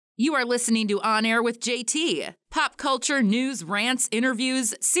You are listening to On Air with JT. Pop culture, news, rants,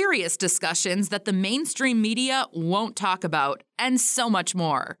 interviews, serious discussions that the mainstream media won't talk about, and so much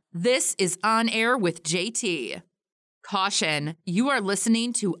more. This is On Air with JT. Caution, you are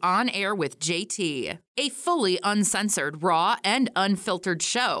listening to On Air with JT, a fully uncensored, raw, and unfiltered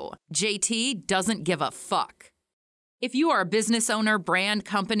show. JT doesn't give a fuck. If you are a business owner, brand,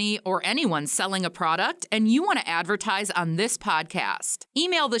 company, or anyone selling a product and you want to advertise on this podcast,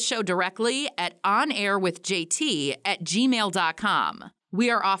 email the show directly at onairwithjt@gmail.com. We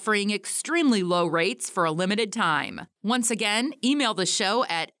are offering extremely low rates for a limited time. Once again, email the show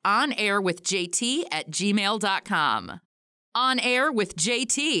at onairwithjt@gmail.com. On Air with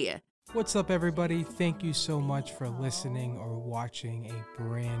JT. What's up, everybody? Thank you so much for listening or watching a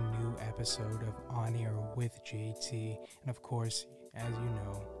brand new episode of On Air with JT. And of course, as you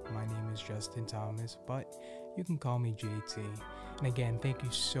know, my name is Justin Thomas, but you can call me JT. And again, thank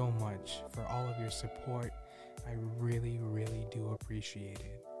you so much for all of your support. I really, really do appreciate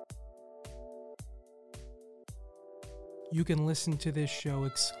it. You can listen to this show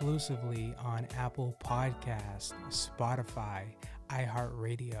exclusively on Apple Podcasts, Spotify,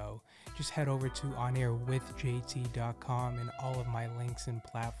 iHeartRadio. Just head over to OnAirWithJT.com and all of my links and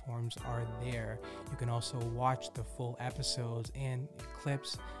platforms are there. You can also watch the full episodes and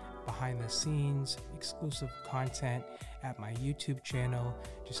clips, behind the scenes, exclusive content at my YouTube channel.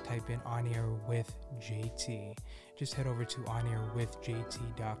 Just type in On Air with JT. Just head over to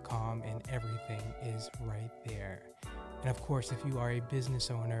OnAirWithJT.com and everything is right there. And of course, if you are a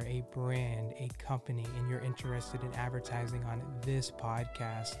business owner, a brand, a company, and you're interested in advertising on this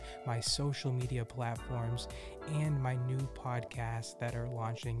podcast, my social media platforms, and my new podcasts that are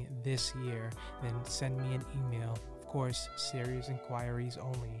launching this year, then send me an email. Of course, serious inquiries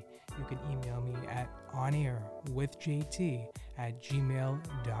only. You can email me at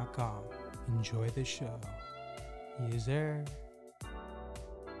onairwithjt@gmail.com. Enjoy the show. Yes, sir.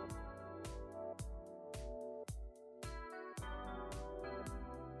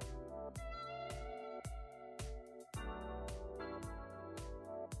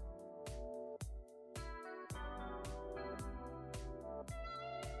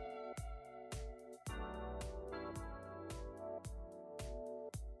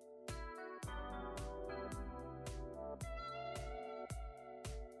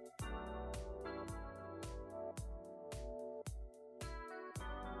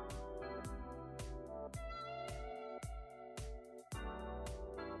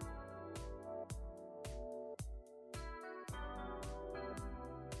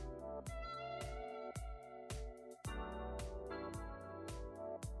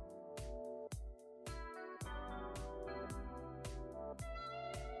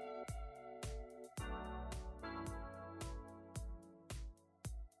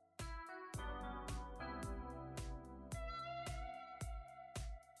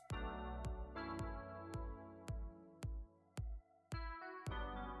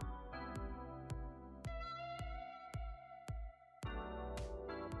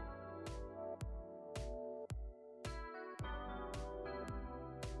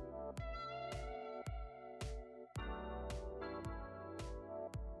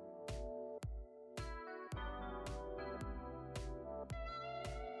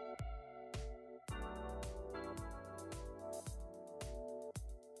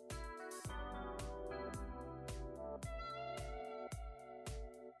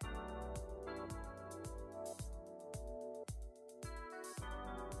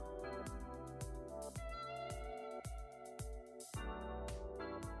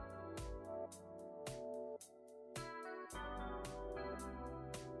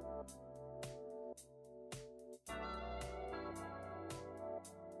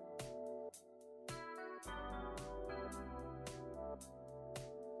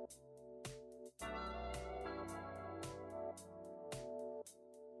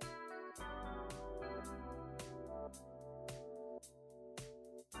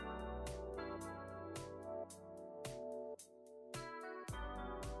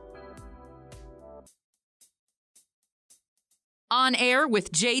 On Air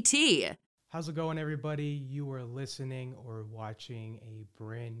with JT. How's it going, everybody? You are listening or watching a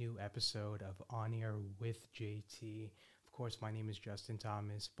brand new episode of On Air with JT. Of course, my name is Justin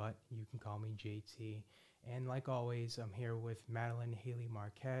Thomas, but you can call me JT. And like always, I'm here with Madeline Haley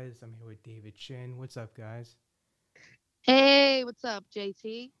Marquez. I'm here with David Chin. What's up, guys? Hey, what's up,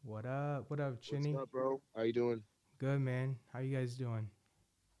 JT? What up? What up, Chinny? What's up, bro? How you doing? Good, man. How you guys doing?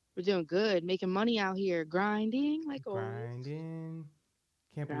 We're doing good, making money out here, grinding like always. Grinding.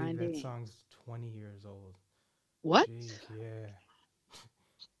 Can't believe that song's 20 years old. What? Jeez, yeah.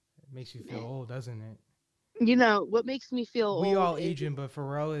 Makes you feel old, doesn't it? You know what makes me feel We old all is aging, but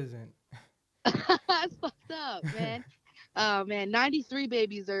Pharrell isn't. that's fucked up, man. Oh man, 93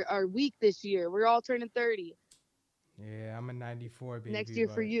 babies are weak this year. We're all turning 30 Yeah, I'm a 94 next baby, year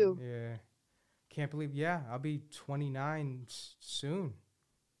for but you. yeah. Can't believe, yeah, I'll be 29 soon.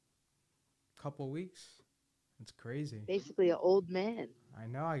 Couple weeks. It's crazy. Basically, an old man. I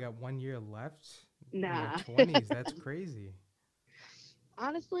know I got 1 year left in my Nah. 20s. That's crazy.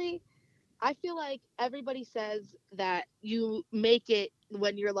 Honestly, I feel like everybody says that you make it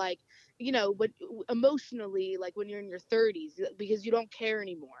when you're like, when emotionally, like when you're in your 30s, because you don't care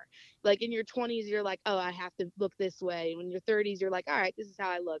anymore. Like in your 20s, you're like, oh, I have to look this way. When you're 30s, you're like, all right, this is how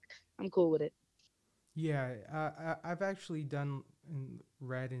I look. I'm cool with it. Yeah, I've actually done and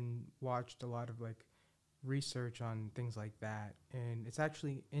read and watched a lot of like research on things like that. And it's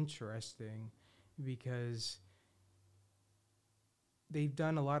actually interesting because they've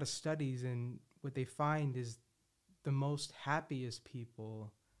done a lot of studies, and what they find is the most happiest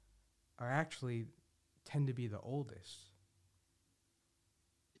people are actually tend to be the oldest.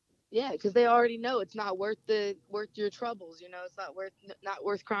 Yeah, because they already know it's not worth your troubles. It's not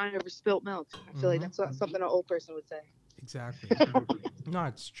worth crying over spilt milk. I feel like Mm-hmm. that's something an old person would say. Exactly. No,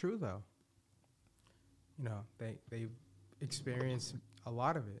 it's true though. They experience a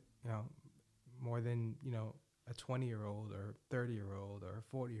lot of it. More than a 20-year-old or 30-year-old or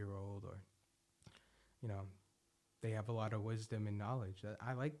a 40-year-old, or you know they have a lot of wisdom and knowledge.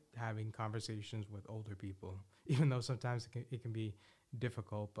 I like having conversations with older people, even though sometimes it can be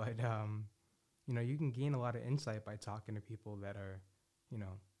difficult. But you can gain a lot of insight by talking to people that are, you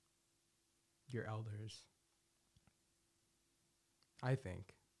know, your elders. I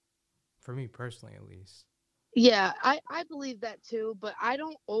think, for me personally, at least. Yeah, I believe that too, but I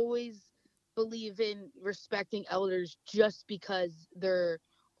don't always believe in respecting elders just because they're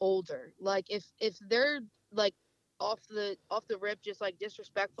older. Like if they're like off the rip just like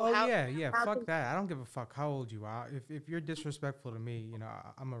disrespectful, Oh how yeah, yeah. how Fuck can that. I don't give a fuck how old you are. If you're disrespectful to me,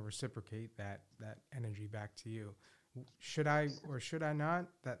 I'm gonna reciprocate that energy back to you. Should I or should I not?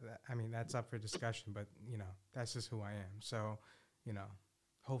 I mean, that's up for discussion. But that's just who I am. So, you know,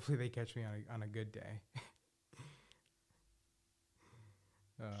 hopefully they catch me on a good day.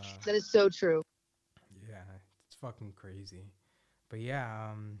 uh, that is so true. yeah, it's fucking crazy. But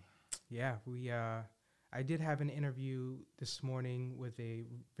yeah, yeah, I did have an interview this morning with a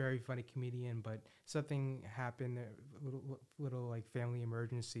very funny comedian, but something happened, a little like family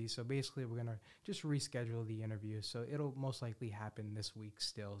emergency. So basically, we're gonna just reschedule the interview. So it'll most likely happen this week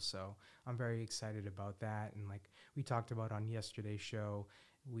still. So I'm very excited about that. And like we talked about on yesterday's show,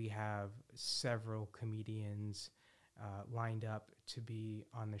 we have several comedians lined up to be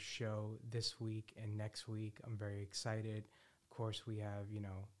on the show this week and next week. I'm very excited. Of course, we have,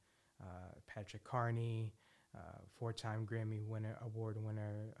 Patrick Carney, four-time Grammy award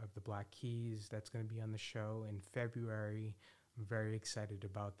winner of the Black Keys. That's going to be on the show in February. I'm very excited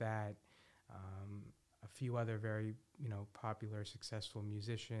about that. A few other very, popular, successful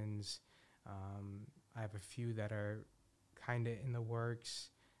musicians. I have a few that are kind of in the works.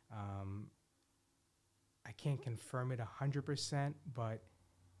 I can't confirm it 100%, but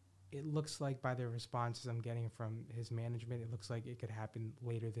it looks like by the responses I'm getting from his management, it looks like it could happen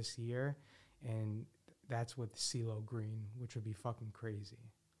later this year. And that's with CeeLo Green, which would be fucking crazy.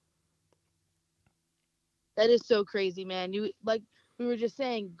 That is so crazy, man. You like we were just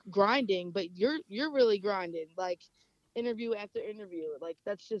saying grinding, but you're really grinding. Like interview after interview. Like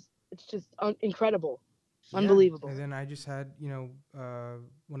it's just incredible. Yeah. Unbelievable. And then I just had,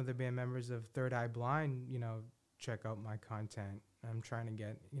 one of the band members of Third Eye Blind, check out my content. I'm trying to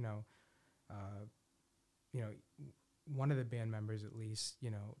get, uh, you know, one of the band members at least,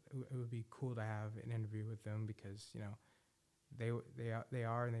 it would be cool to have an interview with them because, they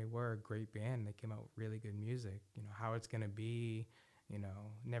are and they were a great band. They came out with really good music. How It's Gonna Be,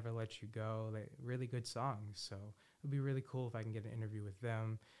 Never Let You Go, really good songs. So it would be really cool if I can get an interview with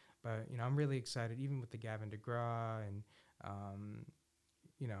them. But I'm really excited, even with the Gavin DeGraw and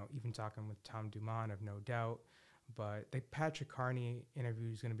even talking with Tom Dumont of No Doubt. But the Patrick Carney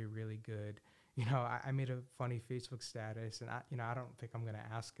interview is going to be really good. I made a funny Facebook status, and I don't think I'm going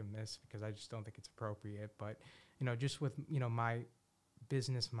to ask him this because I just don't think it's appropriate. But just with my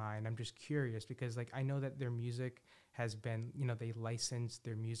business mind, I'm just curious because like I know that their music has been, they license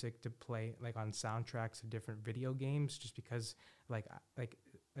their music to play like on soundtracks of different video games, just because like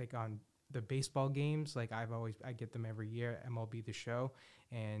on the baseball games, like I get them every year, MLB The Show,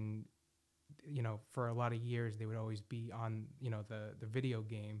 and for a lot of years they would always be on the video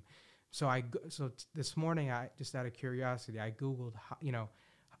game. So this morning, I just out of curiosity, I googled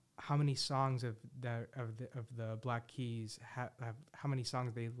how many songs of the Black Keys have how many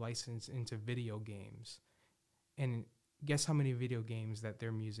songs they license into video games, and guess how many video games that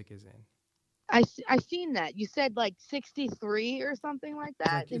their music is in. I seen that. You said like 63 or something like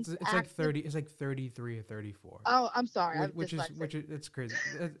It's that. like it's like 30. It's like 33 or 34. Oh, I'm sorry. I'm Which dyslexic. is it's crazy.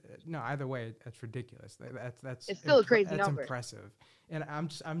 No, either way, that's ridiculous. That's It's still a crazy that's number. impressive. And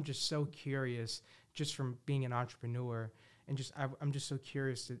I'm just so curious, just from being an entrepreneur, and I'm just so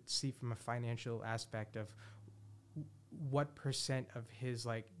curious to see from a financial aspect of what percent of his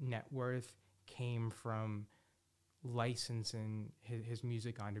like net worth came from licensing his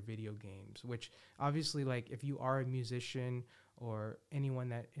music onto video games, which obviously, like, if you are a musician or anyone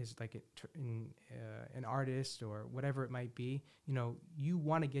that is like an artist or whatever it might be, you know, you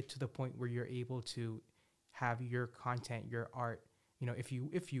want to get to the point where you're able to have your content, your art, you know, if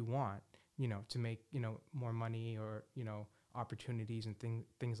you want, you know, to make, you know, more money or, you know, opportunities and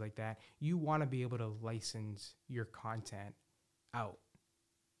things like that, you want to be able to license your content out,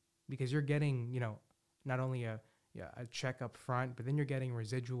 because you're getting, you know, not only a check up front, but then you're getting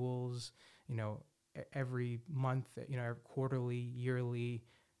residuals, you know, every month, you know, quarterly, yearly,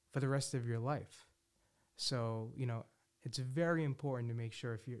 for the rest of your life. So, you know, it's very important to make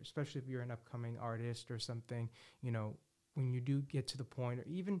sure, especially if you're an upcoming artist or something, you know, when you do get to the point, or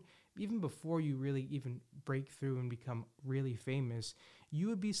even before you really even break through and become really famous, you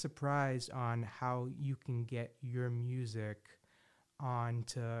would be surprised on how you can get your music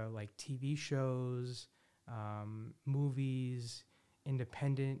onto like TV shows, movies,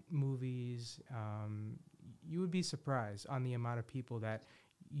 independent movies. You would be surprised on the amount of people that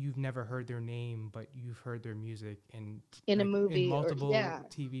you've never heard their name, but you've heard their music in a movie, in multiple or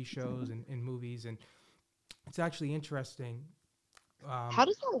TV shows and movies. And it's actually interesting. How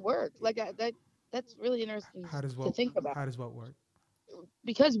does that work? Like that's really interesting to think about. How does what work?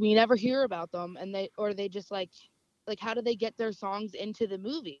 Because we never hear about them, and they just like how do they get their songs into the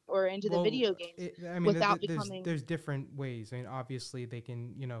movie or into the video games without becoming? There's different ways. I mean, obviously they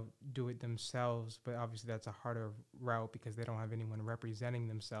can, you know, do it themselves, but obviously that's a harder route because they don't have anyone representing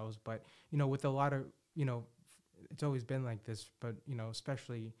themselves. But, you know, with a lot of, you know, it's always been like this, but, you know,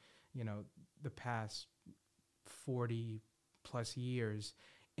 especially, you know, the past 40 plus years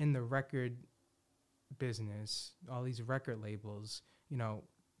in the record business, all these record labels, you know,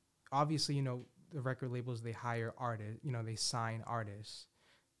 obviously, you know, the record labels, they hire artists, you know, they sign artists,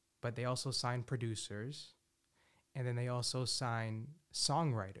 but they also sign producers, and then they also sign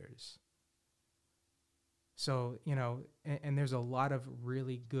songwriters. So, you know, and there's a lot of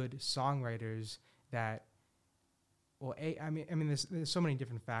really good songwriters that, well, I mean, there's so many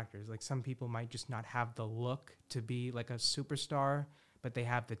different factors. Like, some people might just not have the look to be like a superstar, but they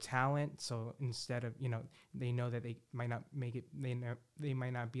have the talent. So instead of, you know, they know that they might not make it, they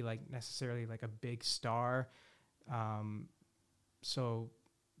might not be like necessarily like a big star. So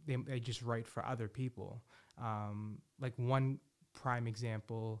they just write for other people. Like one prime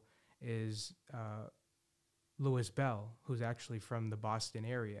example is Louis Bell, who's actually from the Boston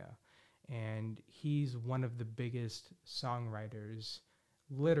area. And he's one of the biggest songwriters,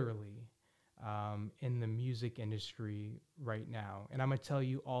 literally, in the music industry right now. And I'm going to tell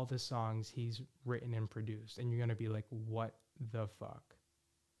you all the songs he's written and produced, and you're going to be like, what the fuck?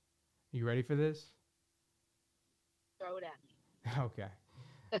 You ready for this? Throw it at me. Okay.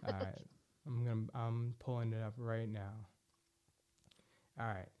 All right. I'm pulling it up right now. All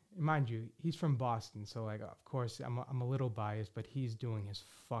right. Mind you, he's from Boston, so like, of course, I'm a little biased, but he's doing his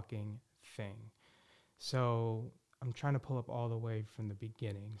fucking thing. So I'm trying to pull up all the way from the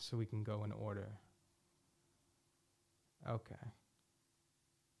beginning so we can go in order. Okay.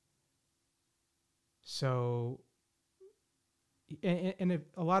 So, and if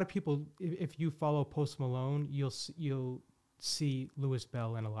a lot of people, if you follow Post Malone, you'll see Louis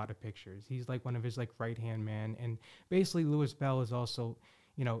Bell in a lot of pictures. He's like one of his like right-hand man. And basically Louis Bell is also,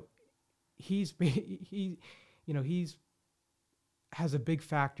 you know, he's has a big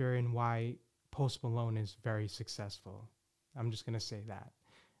factor in why Post Malone is very successful. I'm just going to say that.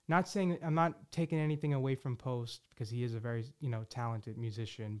 Not saying, I'm not taking anything away from Post, because he is a very, you know, talented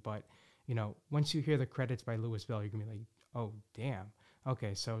musician, but, you know, once you hear the credits by Louis Bell, you're going to be like, oh, damn.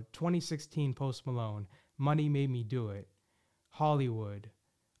 Okay, so 2016 Post Malone, Money Made Me Do It, Hollywood,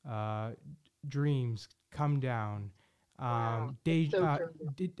 Dreams, Come Down, Wow. Deja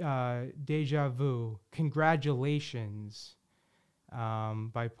Vu, Congratulations,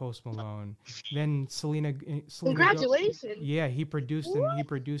 by Post Malone. Then Selena Congratulations. Yeah, he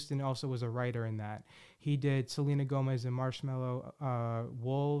produced and also was a writer in that. He did Selena Gomez and Marshmallow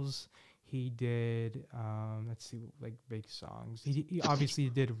Wolves. He did, let's see, like big songs. He obviously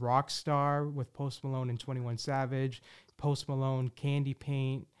did Rockstar with Post Malone and 21 Savage, Post Malone, Candy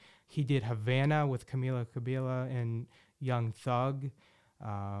Paint. He did Havana with Camila Cabello and Young Thug.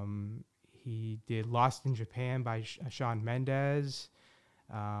 He did Lost in Japan by Shawn Mendes.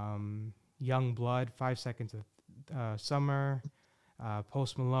 Young Blood, 5 Seconds of Summer.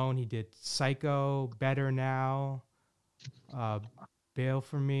 Post Malone, he did Psycho, Better Now, Bail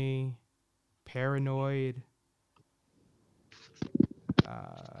for Me, Paranoid.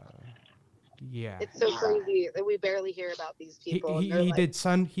 Yeah. It's so crazy that we barely hear about these people. He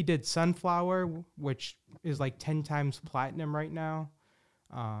did Sunflower, which is like 10 times platinum right now.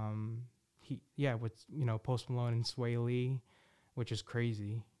 With Post Malone and Sway Lee, which is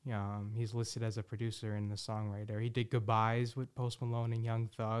crazy. He's listed as a producer and the songwriter. He did Goodbyes with Post Malone and Young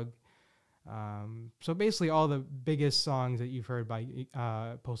Thug. So basically all the biggest songs that you've heard by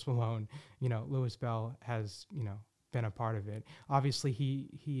Post Malone, Louis Bell has, been a part of it. Obviously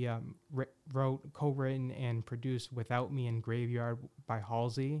he wrote, co-written and produced Without Me and Graveyard by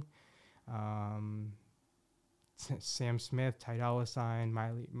Halsey. Sam Smith, Ty Dolla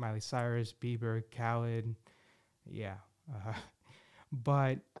 $ign, Miley Cyrus, Bieber, Khaled. Yeah.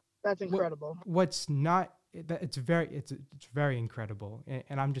 But that's incredible. What's not, it's very incredible.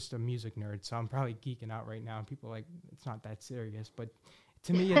 And I'm just a music nerd, so I'm probably geeking out right now. And people are like, it's not that serious, but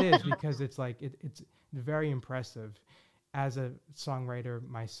to me it is, because it's like, it's very impressive. As a songwriter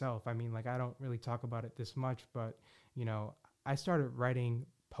myself, I mean, like, I don't really talk about it this much, but, I started writing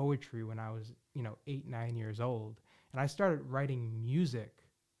poetry when I was, 8, 9 years old. And I started writing music,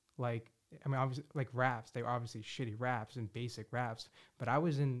 like, I mean, obviously, like raps. They were obviously shitty raps and basic raps, but I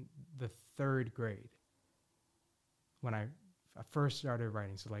was in the 3rd grade when I first started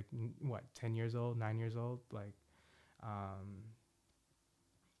writing. So like, 10 years old, 9 years old, like,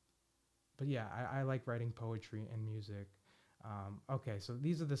 but yeah, I like writing poetry and music. Okay, so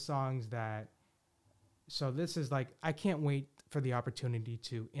these are the songs so this is like, I can't wait for the opportunity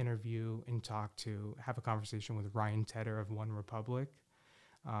to interview and have a conversation with Ryan Tedder of One Republic.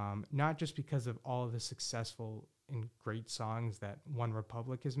 Not just because of all of the successful and great songs that One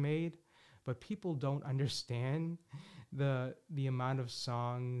Republic has made, but people don't understand the amount of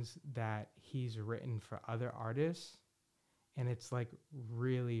songs that he's written for other artists. And it's like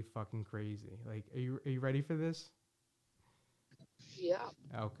really fucking crazy. Like, are you ready for this? Yeah.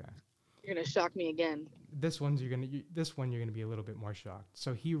 Okay. You're gonna shock me again. This one you're gonna be a little bit more shocked.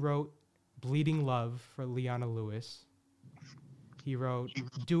 So he wrote "Bleeding Love" for Leona Lewis. He wrote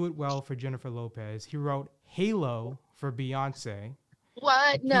 "Do It Well" for Jennifer Lopez. He wrote "Halo" for Beyonce.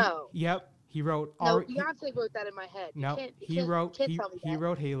 What? No. Yep. He wrote. Beyonce wrote that in my head. No, he wrote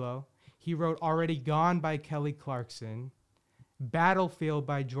 "Halo." He wrote "Already Gone" by Kelly Clarkson. "Battlefield"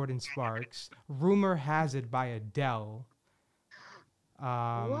 by Jordan Sparks. "Rumor Has It" by Adele.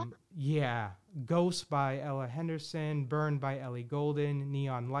 What? Yeah. "Ghost" by Ella Henderson. "Burn" by Ellie Goulding.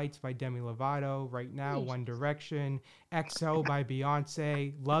 "Neon Lights" by Demi Lovato. "Right Now," One Direction. "XO" by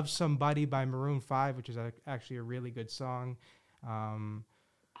Beyonce. "Love Somebody" by Maroon 5, which is actually a really good song.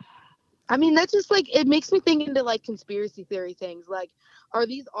 I mean, that's just like, it makes me think into like conspiracy theory things. Like, are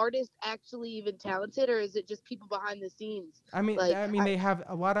these artists actually even talented, or is it just people behind the scenes? I mean, Like, they have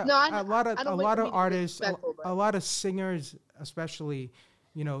a lot of artists, a lot of singers, especially.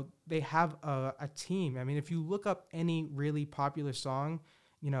 They have a team. I mean, if you look up any really popular song,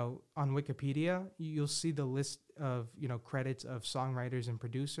 on Wikipedia, you'll see the list of, credits of songwriters and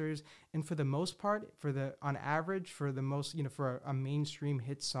producers. And for the most part, on average, for the most, for a mainstream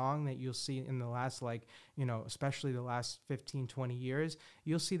hit song that you'll see in the last, like, especially the last 15, 20 years,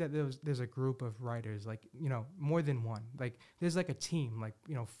 you'll see that there's a group of writers, like, more than one. Like, there's like a team, like,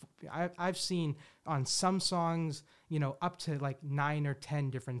 I've seen on some songs, up to like 9 or 10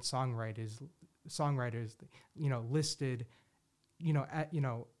 different songwriters, listed,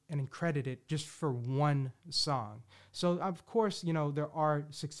 and credited just for one song. So of course, there are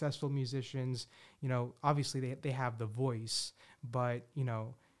successful musicians, obviously they have the voice, but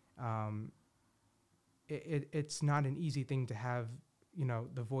it's not an easy thing to have,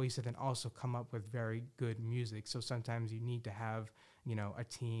 the voice and then also come up with very good music. So sometimes you need to have, a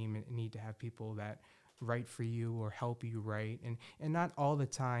team, and need to have people that write for you or help you write, and not all the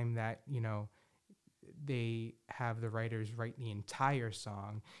time that, they have the writers write the entire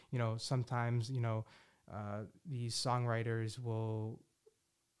song. Sometimes, these songwriters will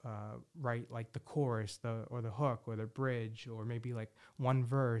write like the chorus, or the hook, or the bridge, or maybe like one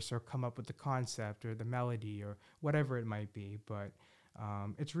verse, or come up with the concept or the melody or whatever it might be. But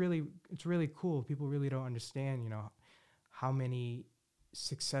it's really cool. People really don't understand, how many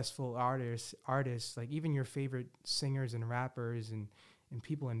successful artists, like even your favorite singers and rappers and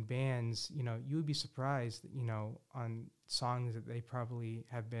people in bands, you know, you would be surprised, you know, on songs that they probably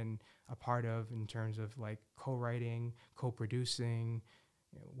have been a part of in terms of like co-writing, co-producing,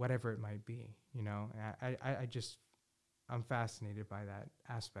 whatever it might be, you know. I just, I'm fascinated by that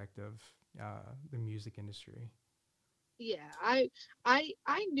aspect of the music industry. Yeah,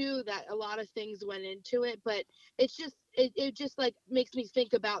 I knew that a lot of things went into it, but it just like makes me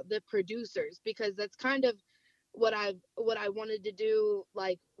think about the producers, because that's kind of what I wanted to do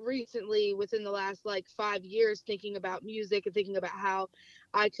like recently within the last like 5 years, thinking about music and thinking about how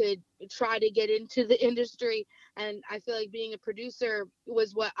I could try to get into the industry. And I feel like being a producer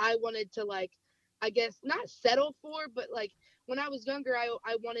was what I wanted to, like, I guess not settle for, but like when I was younger,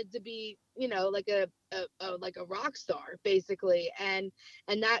 I wanted to be, you know, like a rock star basically. And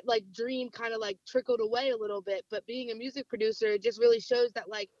that like dream kind of like trickled away a little bit. But being a music producer, it just really shows that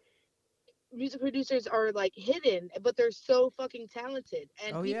like music producers are like hidden, but they're so fucking talented.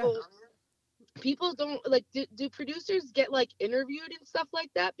 And Oh yeah. people don't like, do producers get like interviewed and stuff like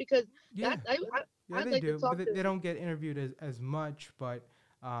that? Because Yeah. that Yeah, I'd they like to do, but talk to they them, don't get interviewed as much. But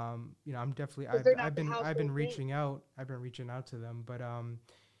you know, I'm definitely because they're not the I've been household name. reaching out. I've been reaching out to them. But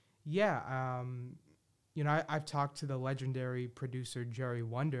yeah, you know, I've talked to the legendary producer Jerry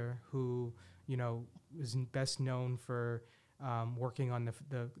Wonder, who, you know, is best known for working on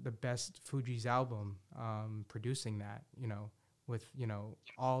the best Fuji's album, producing that, you know, with, you know,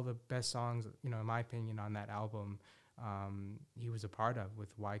 all the best songs, you know, in my opinion, on that album. He was a part of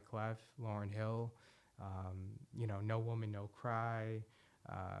with Wyclef, Lauryn Hill, you know, No Woman, No Cry,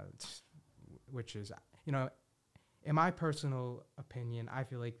 uh, which is, you know, in my personal opinion, I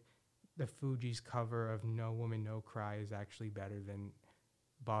feel like the Fugees cover of No Woman No Cry is actually better than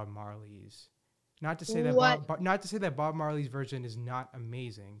Bob Marley's. Not to say that What? not to say that Bob Marley's version is not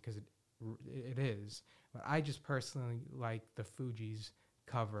amazing, because it is, but I just personally like the Fugees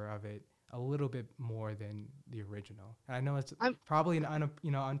cover of it a little bit more than the original. And I know it's I'm probably an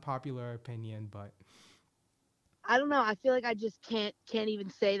you know, unpopular opinion, but I don't know. I feel like I just can't even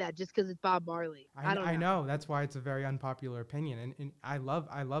say that just because it's Bob Marley. I don't I know. know that's why it's a very unpopular opinion, and I love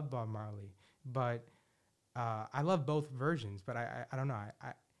Bob Marley, but I love both versions. But I don't know.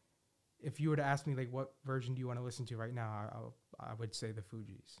 If you were to ask me like what version do you want to listen to right now, I would say the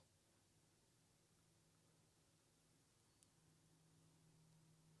Fugees.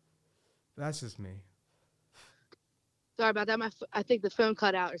 But that's just me. Sorry about that. I think the phone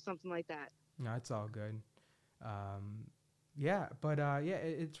cut out or something like that. No, it's all good. Um, yeah, but yeah,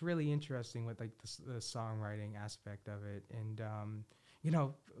 it's really interesting with like the songwriting aspect of it, and you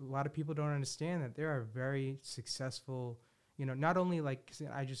know, a lot of people don't understand that there are very successful, you know, not only like 'cause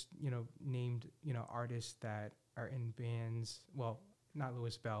I just, you know, named, you know, artists that are in bands. Well, not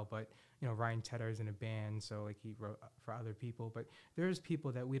Louis Bell, but you know, Ryan Tedder is in a band, so like he wrote for other people. But there's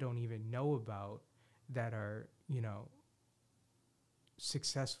people that we don't even know about that are, you know,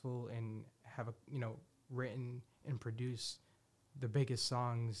 successful and have a, you know, written and produced the biggest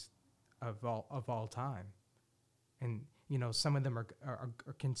songs of all time. And you know, some of them are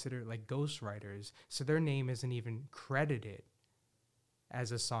considered like ghostwriters, so their name isn't even credited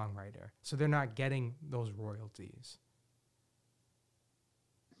as a songwriter, so they're not getting those royalties.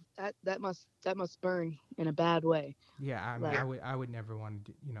 That must burn in a bad way. Yeah, I mean, Like, I would never want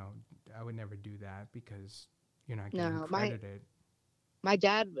to, you know, I would never do that because you're not getting no, credited. my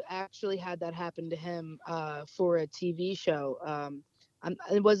dad actually had that happen to him for a TV show.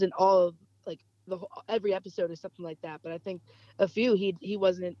 It wasn't all of like every episode or something like that, but I think a few he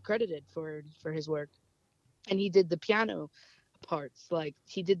wasn't credited for his work, and he did the piano parts, like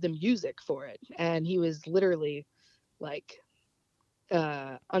he did the music for it, and he was literally like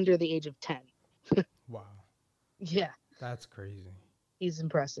under the age of 10. Wow, Yeah, that's crazy. he's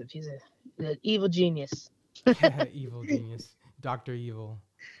impressive. He's an evil genius. Yeah, evil genius, Doctor Evil.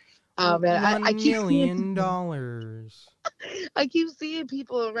 Man, I One keep seeing million people. dollars. I keep seeing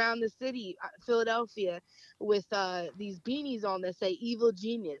people around the city, Philadelphia, with these beanies on that say "Evil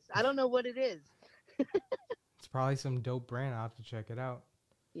Genius." I don't know what it is. It's probably some dope brand. I'll have to check it out.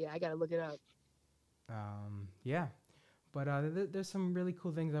 Yeah, I gotta look it up. Yeah, but there's some really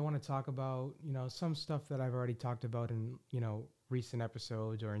cool things I want to talk about. You know, some stuff that I've already talked about in, you know, recent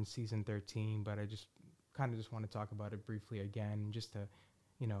episodes or in season 13. But I just kind of just want to talk about it briefly again, just to,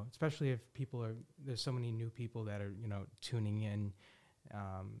 you know, especially if people are, there's so many new people that are, you know, tuning in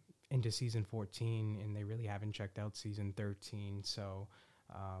into season 14 and they really haven't checked out season 13. So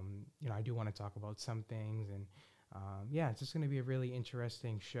you know, I do want to talk about some things, and yeah, it's just going to be a really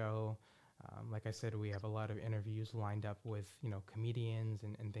interesting show. Like I said, we have a lot of interviews lined up with, comedians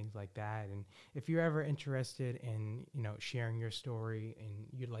and things like that. And if you're ever interested in, sharing your story and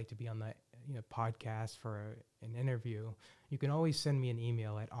you'd like to be on the podcast for an interview, you can always send me an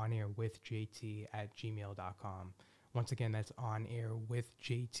email at onairwithjt@gmail.com. Once again, that's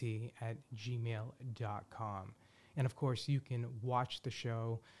onairwithjt@gmail.com. And of course, you can watch the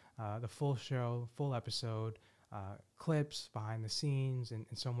show, the full show, full episode, clips, behind the scenes, and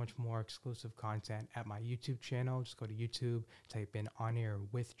so much more exclusive content at my YouTube channel. Just go to YouTube, type in On Air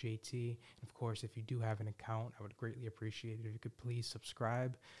with JT. And of course, if you do have an account, I would greatly appreciate it if you could please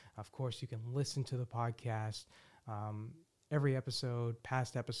subscribe. Of course, you can listen to the podcast. Every episode,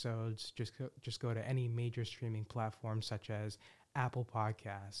 past episodes, just go to any major streaming platform such as Apple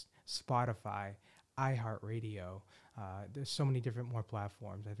Podcasts, Spotify, iHeartRadio. There's so many different more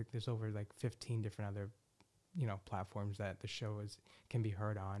platforms. I think there's over like 15 different other platforms that the show can be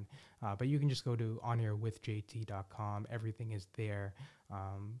heard on. But you can just go to onairwithjt.com. Everything is there.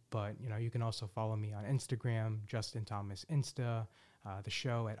 But you can also follow me on Instagram, Justin Thomas Insta, the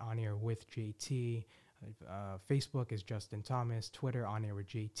show at On Air with JT. Facebook is Justin Thomas, Twitter On Air with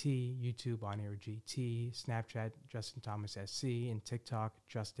JT, YouTube On Air with JT, Snapchat Justin Thomas SC, and TikTok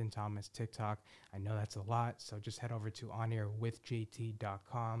Justin Thomas TikTok. I know that's a lot, so just head over to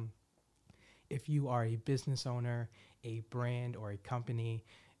onairwithjt.com. If you are a business owner, a brand, or a company,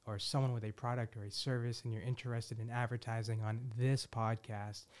 or someone with a product or a service, and you're interested in advertising on this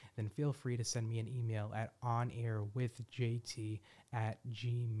podcast, then feel free to send me an email at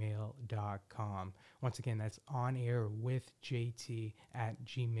onairwithjt@gmail.com. Once again, that's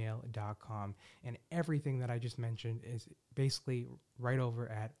onairwithjt@gmail.com. And everything that I just mentioned is basically right over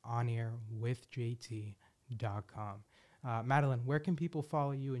at onairwithjt.com. Madeline, where can people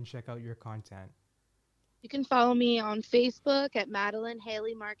follow you and check out your content? You can follow me on Facebook at Madeline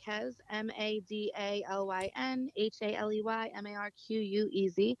Haley Marquez, MADALYN HALEY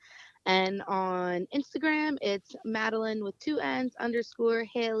MARQUEZ. And on Instagram, it's Madeline with 2 N's _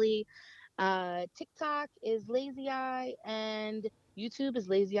 Haley. TikTok is Lazy Eye, and YouTube is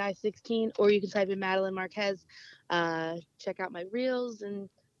Lazy Eye 16. Or you can type in Madeline Marquez. Check out my reels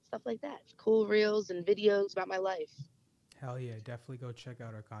and stuff like that. Cool reels and videos about my life. Hell yeah, definitely go check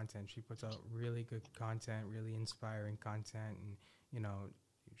out her content. She puts out really good content, really inspiring content, and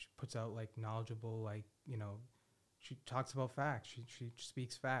she puts out like knowledgeable, she talks about facts. She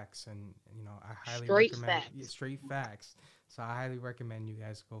speaks facts, and I highly recommend straight facts. So I highly recommend you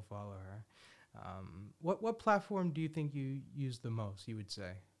guys go follow her. What platform do you think you use the most, you would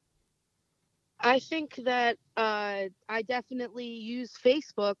say? I think that I definitely use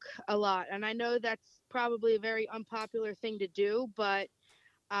Facebook a lot, and I know that's probably a very unpopular thing to do, but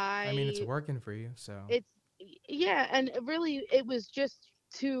I mean, it's working for you, so it's yeah, and really it was just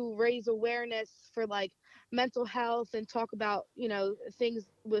to raise awareness for like mental health and talk about things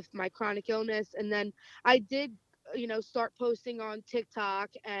with my chronic illness. And then I did start posting on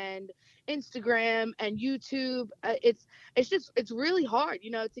TikTok and Instagram and YouTube. It's really hard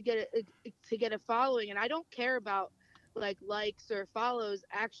to get a following, and I don't care about like likes or follows.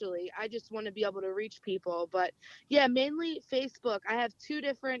 Actually, I just want to be able to reach people. But yeah, mainly Facebook. I have 2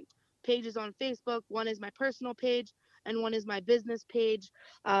 different pages on Facebook. One is my personal page and one is my business page.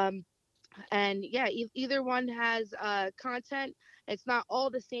 And yeah, either one has content. It's not all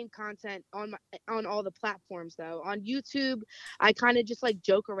the same content on all the platforms though. On YouTube, I kind of just like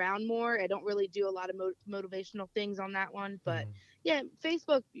joke around more. I don't really do a lot of motivational things on that one. But yeah,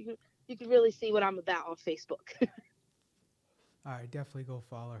 Facebook, you can really see what I'm about on Facebook. All right, definitely go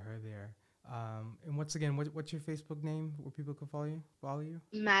follow her there. And once again, what's your Facebook name where people can follow you?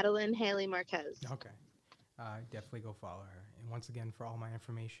 Madeline Haley Marquez. Okay. Definitely go follow her. And once again, for all my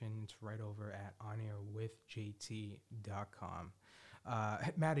information, it's right over at onairwithjt.com.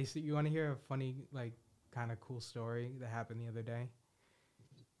 Maddie, so you want to hear a funny, kind of cool story that happened the other day?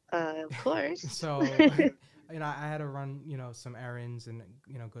 Of course. So, I had to run, some errands and,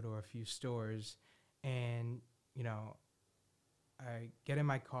 go to a few stores. And, I get in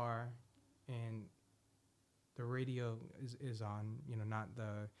my car and the radio is on, not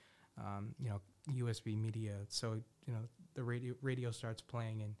the, USB media. So, the radio starts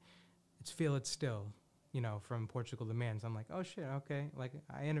playing and it's Feel It Still, from Portugal the Man. So I'm like, oh shit, okay. Like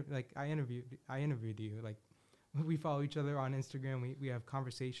I interviewed you. Like we follow each other on Instagram. We have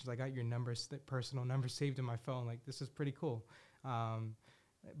conversations. I got your personal number saved in my phone. Like this is pretty cool.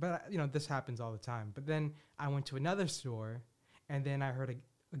 But this happens all the time. But then I went to another store and then I heard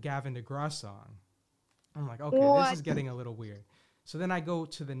a Gavin DeGrasse song. I'm like, okay, This is getting a little weird. So then I go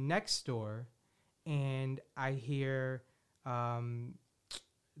to the next store and I hear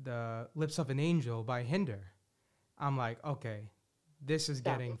the Lips of an Angel by Hinder. I'm like, okay, this is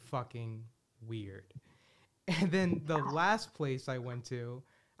Stop getting it. fucking weird. And then the last place I went to,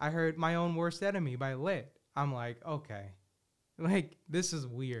 I heard My Own Worst Enemy by Lit. I'm like, okay, like this is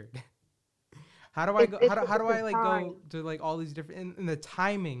weird. How do I go? It's a How do I different like time. go to like all these different and the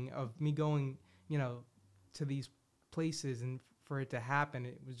timing of me going, you know, to these places and for it to happen,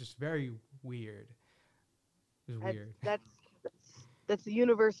 it was just very weird. It was That's weird. that's that's the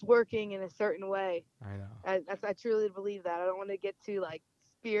universe working in a certain way. I know. I truly believe that. I don't want to get too like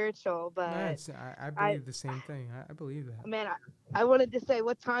spiritual, No, but I I believe the same thing. I believe that. man, I wanted to say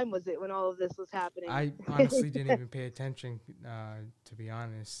what time was it when all of this was happening? I honestly didn't even pay attention, to be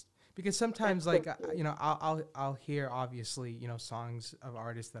honest, because sometimes, That's so like, cool. you know, I'll hear obviously, you know, songs of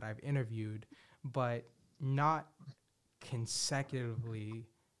artists that I've interviewed, but not consecutively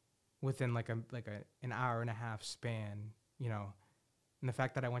within an hour and a half span, you know. And the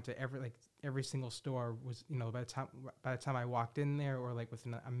fact that I went to every single store was, you know, by the time I walked in there, or like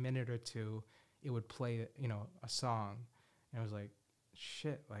within a minute or two, it would play, you know, a song, and I was like,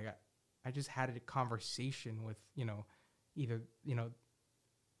 shit, like I just had a conversation with, you know, either, you know,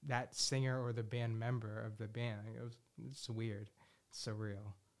 that singer or the band member of the band. Like, it's weird, it's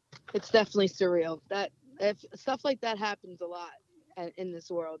surreal. It's definitely surreal. That if stuff like that happens a lot in this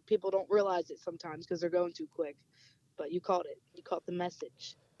world, people don't realize it sometimes because they're going too quick. But you caught it. You caught the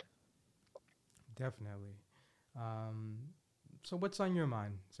message. Definitely. Um, so what's on your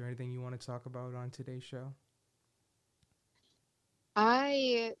mind? Is there anything you want to talk about on today's show?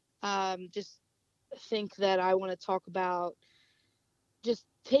 I just think that I want to talk about just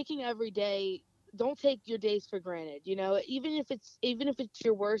taking every day. Don't take your days for granted, even if it's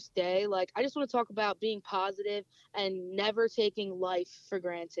your worst day. Like, I just want to talk about being positive and never taking life for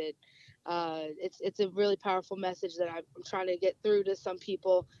granted. It's a really powerful message that I'm trying to get through to some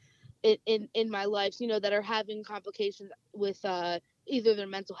people in my life, that are having complications with either their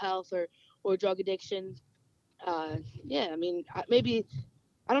mental health or drug addiction. Yeah, I mean, maybe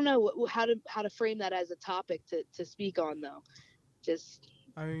I don't know how to frame that as a topic to speak on, though. Just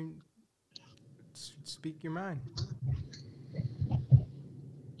I mean, speak your mind.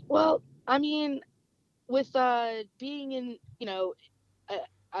 well, I mean, with being in, I,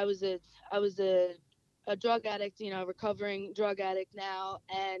 I was a drug addict, recovering drug addict now,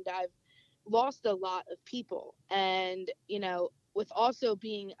 and I've lost a lot of people. And, with also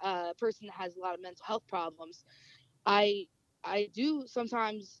being a person that has a lot of mental health problems, I I do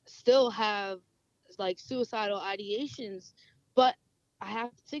sometimes still have like suicidal ideations, but I have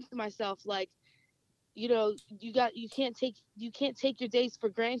to think to myself, like, you can't take your days for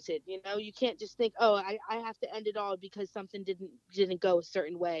granted. You can't just think, oh, I have to end it all because something didn't go a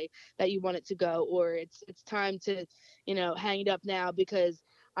certain way that you want it to go, or it's time to hang it up now because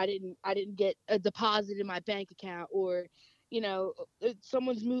I didn't get a deposit in my bank account, or you know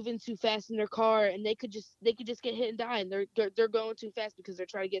someone's moving too fast in their car and they could just get hit and die, and they're going too fast because they're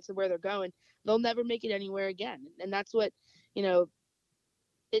trying to get to where they're going. They'll never make it anywhere again. And that's what you know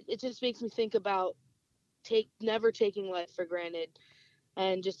it just makes me think about take never taking life for granted,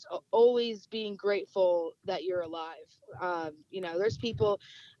 and just always being grateful that you're alive. There's people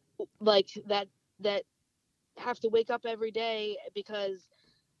like that have to wake up every day because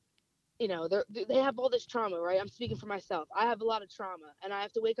they have all this trauma, right? I'm speaking for myself. I have a lot of trauma, and I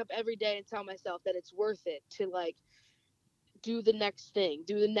have to wake up every day and tell myself that it's worth it to, like, do the next thing,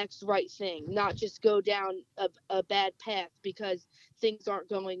 do the next right thing, not just go down a bad path because things aren't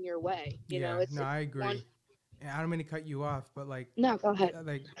going your way. Yeah, no, It's I one. agree. And I don't mean to cut you off, but like, No, go ahead.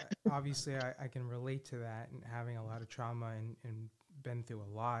 obviously, I can relate to that, and having a lot of trauma and been through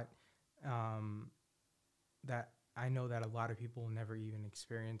a lot. Um, that I know that a lot of people never even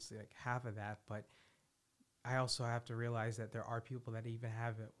experience like half of that, but I also have to realize that there are people that even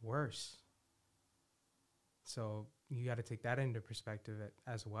have it worse. So you got to take that into perspective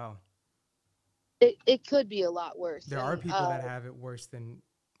as well. It could be a lot worse. There are And people that have it worse than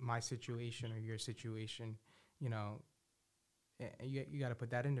my situation or your situation. You know, you got to put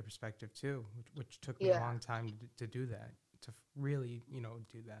that into perspective too, which took me a yeah, long time to do that, to really, you know,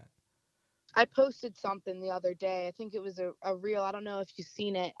 do that. I posted something the other day. I think it was a reel. I don't know if you've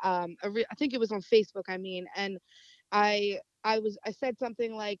seen it. I think it was on Facebook. I mean, and I said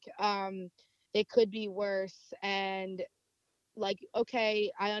something like, it could be worse, and like,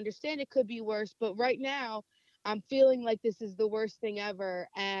 okay, I understand it could be worse, but right now I'm feeling like this is the worst thing ever.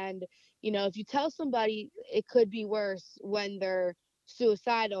 And if you tell somebody it could be worse when they're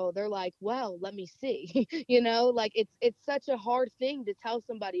suicidal, they're like, well, let me see. Like, it's such a hard thing to tell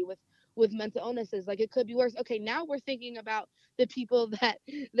somebody with mental illnesses. Like, it could be worse. Okay, now we're thinking about the people that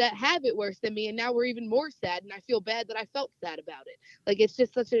have it worse than me, and now we're even more sad, and I feel bad that I felt sad about it. Like, it's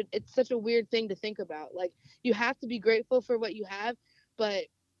such a weird thing to think about. Like, you have to be grateful for what you have, but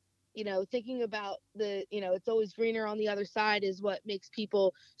thinking about it's always greener on the other side is what makes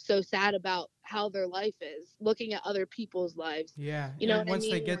people so sad about how their life is, looking at other people's lives. Yeah, You know and what I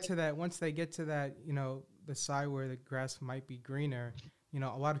mean? Like, once they get to that, the side where the grass might be greener,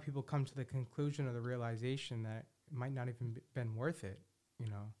 a lot of people come to the conclusion or the realization that it might not even been worth it. You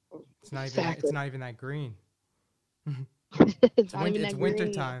know, it's exactly. not even that green. It's not even It's that winter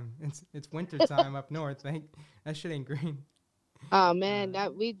green. time. It's winter time up north. That shit ain't green. Oh man, Uh,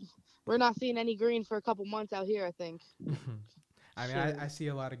 we're not seeing any green for a couple months out here, I think. I mean, Shoot. I see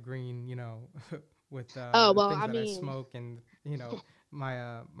a lot of green, with Oh well, things I that I mean, smoke and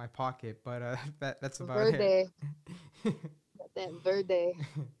my pocket, but that's about it. verde, that verde.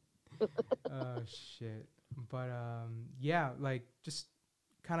 Oh shit. But yeah, like just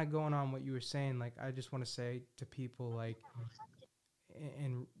kind of going on what you were saying, like I just want to say to people like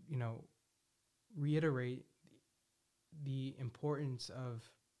and reiterate the importance of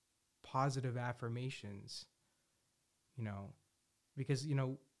positive affirmations, you know, because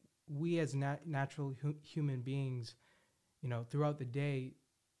we as natural human beings, throughout the day,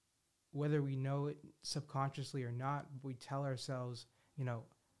 whether we know it subconsciously or not, we tell ourselves, you know,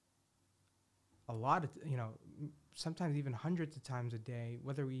 a lot of sometimes even hundreds of times a day,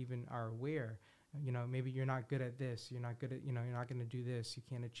 whether we even are aware. Maybe you're not good at this, you're not good at, you're not going to do this, you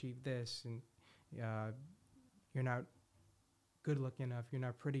can't achieve this, and you're not good looking enough, you're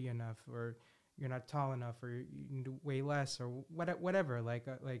not pretty enough, or you're not tall enough, or you need to weigh less, or whatever. Like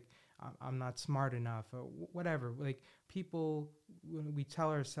I'm not smart enough, or whatever. Like people, when we tell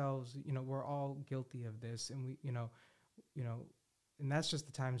ourselves, we're all guilty of this, and you know, and that's just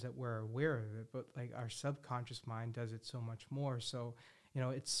the times that we're aware of it. But like our subconscious mind does it so much more. So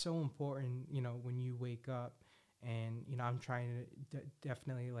it's so important. When you wake up, and I'm trying to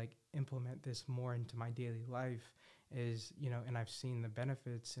definitely like implement this more into my daily life. Is and I've seen the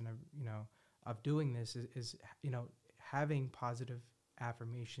benefits and of doing this is having positive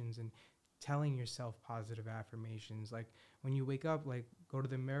affirmations and telling yourself positive affirmations. Like when you wake up, like go to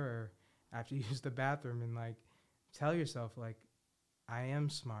the mirror after you use the bathroom and like tell yourself like I am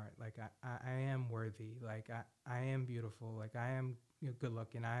smart, like I am worthy, like I am beautiful, like I am good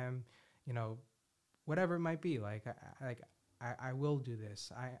looking, I am you know whatever it might be, like I will do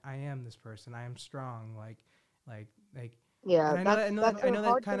this, I am this person, I am strong, like like Yeah, and that's I a know that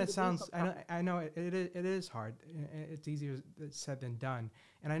hard kind thing of to do sounds, sometimes. I know it is hard. It's easier said than done,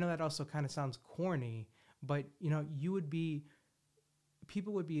 and I know that also kind of sounds corny, but you would be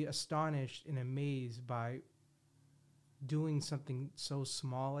people would be astonished and amazed by doing something so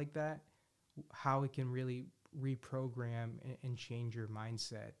small like that, how it can really reprogram and change your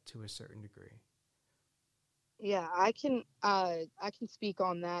mindset to a certain degree. Yeah, I can speak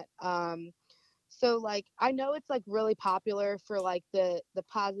on that. So like I know it's like really popular for like the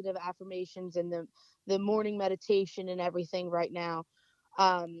positive affirmations and the morning meditation and everything right now.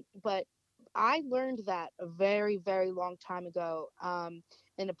 But I learned that a very very long time ago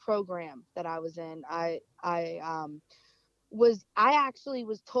in a program that I was in. I actually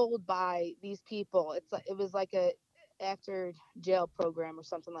was told by these people. It was like a after jail program or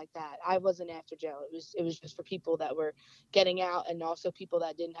something like that. I wasn't after jail. It was just for people that were getting out and also people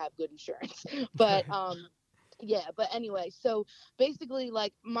that didn't have good insurance. But yeah, but anyway, so basically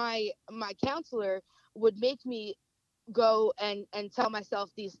like my counselor would make me go and tell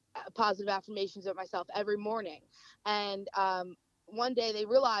myself these positive affirmations of myself every morning. And one day they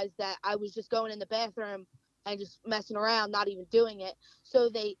realized that I was just going in the bathroom and just messing around, not even doing it. So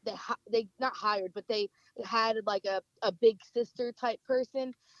they not hired, but they had like a big sister type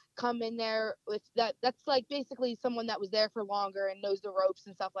person come in there with that. That's like basically someone that was there for longer and knows the ropes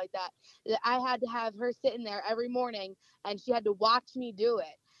and stuff like that. I had to have her sitting there every morning, and she had to watch me do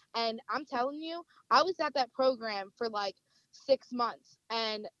it. And I'm telling you, I was at that program for like 6 months,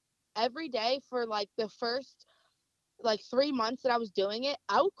 and every day for like the first like 3 months that I was doing it,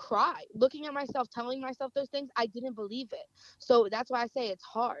 I would cry looking at myself, telling myself those things. I didn't believe it. So that's why I say it's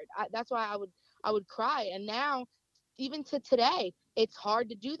hard. That's why I would cry. And now, even to today, it's hard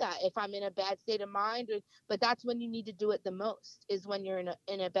to do that if I'm in a bad state of mind. But that's when you need to do it the most, is when you're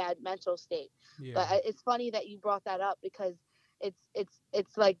in a bad mental state. But Yeah. it's funny that you brought that up, because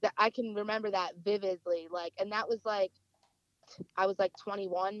it's like that. I can remember that vividly. Like, and that was like I was like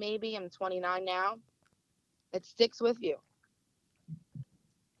 21, maybe. I'm 29 now. It sticks with you.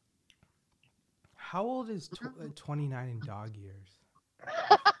 How old is 29 in dog years?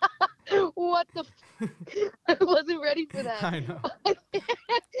 what the? I wasn't ready for that. I know.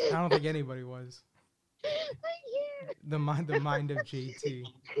 I don't think anybody was. The mind of JT.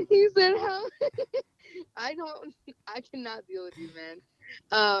 He said, "How?" I don't. I cannot deal with you, man.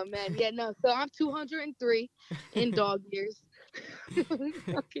 Oh man, yeah, no. So I'm 203 in dog years.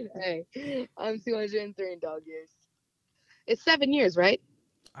 Fucking hey, I'm 203 in dog years. It's 7 years, right?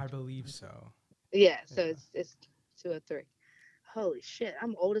 I believe so. Yeah. So Yeah. it's 203. Holy shit,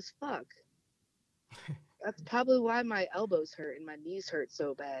 I'm old as fuck. That's probably why my elbows hurt and my knees hurt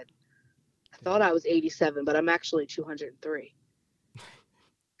so bad. I thought I was 87, but I'm actually 203.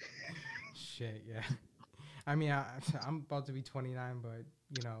 Shit, yeah. I mean, I'm about to be 29, but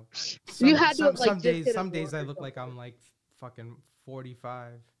you know, You some had to some have like some just days hit a some days mark I or look like something. I'm like fucking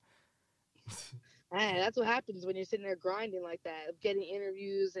 45. Hey, that's what happens when you're sitting there grinding like that, getting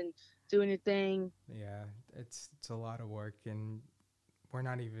interviews and doing your thing. Yeah, it's a lot of work, and we're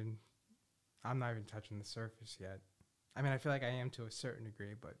not even. I'm not even touching the surface yet. I mean, I feel like I am to a certain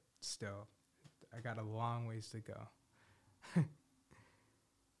degree, but still, I got a long ways to go.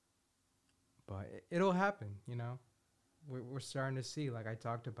 But it'll happen, you know. We're starting to see, like I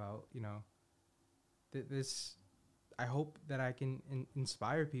talked about, you know, this. I hope that I can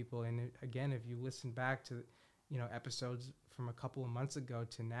inspire people. And again, if you listen back to, you know, episodes from a couple of months ago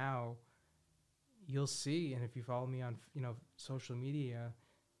to now, you'll see. And if you follow me on, you know, social media,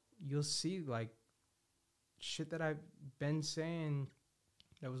 you'll see like shit that I've been saying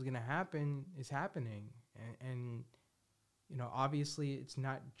that was gonna happen is happening. And you know, obviously, it's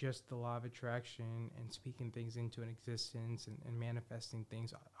not just the law of attraction and speaking things into an existence and manifesting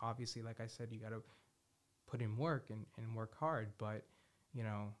things. Obviously, like I said, you got to put in work and work hard. But, you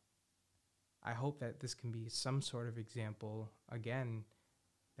know, I hope that this can be some sort of example, again,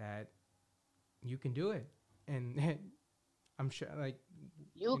 that you can do it. And I'm sure, like,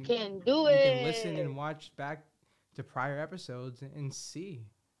 You you, can do you can listen it. and watch back to prior episodes and see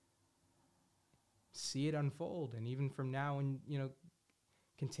it unfold. And even from now and, you know,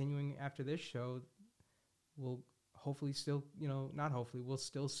 continuing after this show, we'll hopefully still, you know, not hopefully, we'll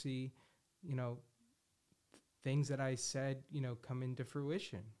still see, you know, things that I said, you know, come into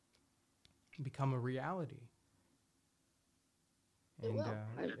fruition, become a reality. It And will.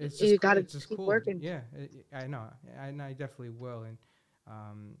 it's You just cool. gotta It's just keep cool. working. Yeah, I know. And I definitely will. And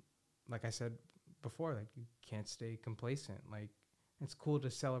like I said before, like you can't stay complacent. Like it's cool to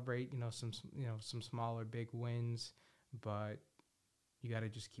celebrate, you know, some small or big wins, but you got to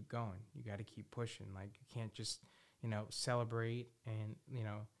just keep going. You got to keep pushing. Like you can't just, you know, celebrate and, you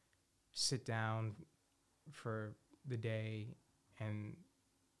know, sit down for the day and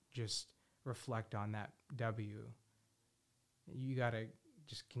just reflect on that W. You got to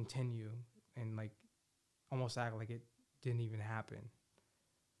just continue and like almost act like it didn't even happen.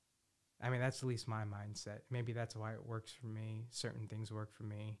 I mean, that's at least my mindset. Maybe that's why it works for me. Certain things work for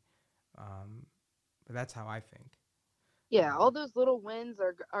me. But that's how I think. Yeah, all those little wins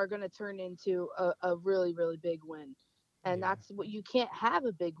are gonna turn into a really really big win, and Yeah. that's what you can't have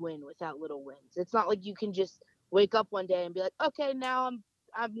a big win without little wins. It's not like you can just wake up one day and be like, okay, now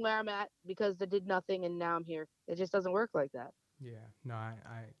I'm where I'm at because I did nothing and now I'm here. It just doesn't work like that. Yeah. No,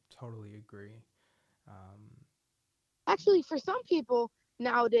 I totally agree. Um, Actually, for some people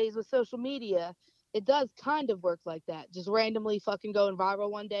nowadays with social media, it does kind of work like that. Just randomly fucking going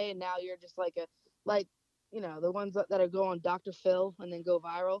viral one day, and now you're just like like, the ones that are going Dr. Phil and then go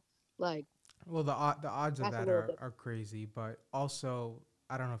viral. Like Well, the odds of that's a that little bit. are crazy, but also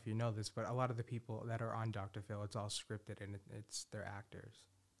I don't know if you know this, but a lot of the people that are on Dr. Phil, it's all scripted and it's their actors.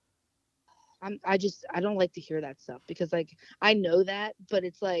 I don't like to hear that stuff because like I know that, but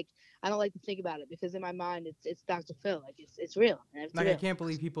it's like I don't like to think about it because in my mind it's Dr. Phil, like it's real and it's Like I real. can't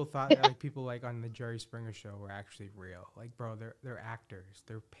believe people thought like people like on the Jerry Springer show were actually real. Like bro, they're actors.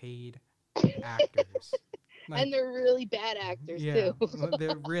 They're paid actors. And Like they're really bad actors yeah, too.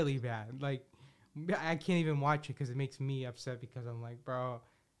 they're really bad. Like I can't even watch it because it makes me upset because I'm like, bro,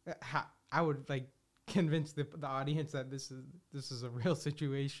 I would like convince the audience that this is a real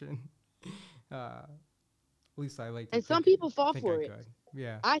situation. At least I like to And some people fall think I for it. could.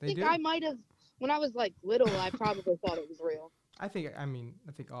 Yeah, I they think do. I might have when I was like little, I probably thought it was real. I think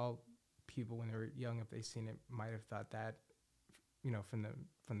all people when they were young, if they seen it, might have thought that, you know, from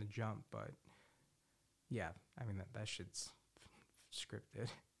the jump. But yeah, I mean that shit's scripted.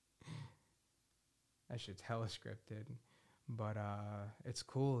 That shit's hella scripted. But it's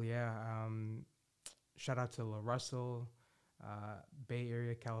cool. Yeah. Shout out to La Russell, Bay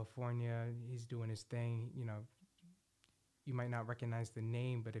Area, California. He's doing his thing. You know, you might not recognize the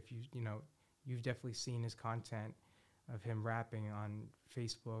name, but if you know, you've definitely seen his content. of him rapping on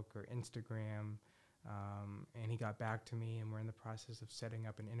Facebook or Instagram. And he got back to me, and we're in the process of setting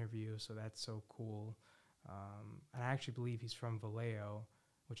up an interview. So that's so cool. And I actually believe he's from Vallejo,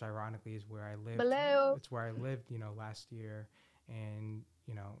 which ironically is where I lived. Hello. It's where I lived, last year. And,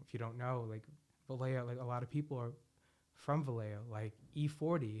 if you don't know, like Vallejo, like a lot of people are from Vallejo. Like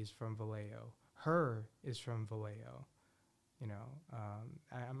E40 is from Vallejo. Her is from Vallejo.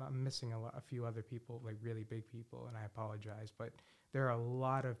 I'm missing a few other people, like really big people, and I apologize. But there are a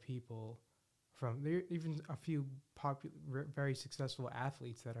lot of people from there, even a few very successful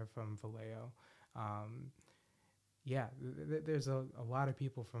athletes that are from Vallejo. Um, yeah, there's a lot of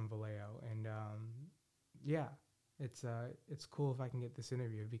people from Vallejo, and yeah, it's cool if I can get this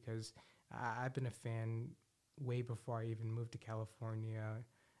interview because I've been a fan way before I even moved to California,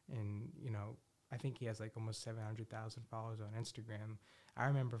 and I think he has like almost 700,000 followers on Instagram. I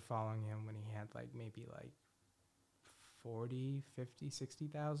remember following him when he had like maybe like 40, 50,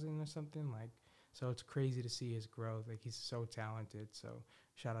 60,000 or something like. So it's crazy to see his growth. Like he's so talented. So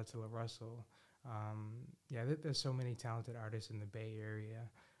shout out to LaRussell. Yeah, there's so many talented artists in the Bay Area.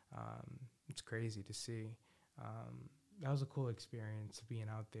 It's crazy to see. That was a cool experience being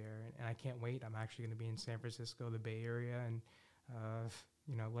out there, and I can't wait. I'm actually going to be in San Francisco, the Bay Area, and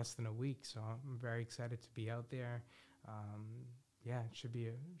less than a week. So I'm very excited to be out there. Yeah, it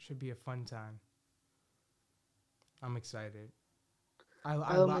should be a fun time. I'm excited. I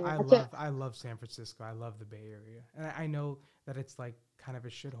love San Francisco. I love the Bay Area, and I know that it's like kind of a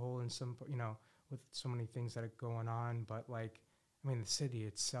shithole in some, with so many things that are going on. But like, I mean, the city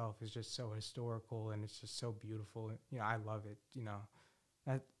itself is just so historical and it's just so beautiful. I love it.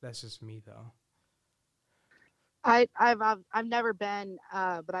 That's just me though. I've never been,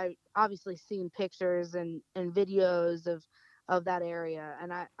 but I obviously seen pictures and videos of that area,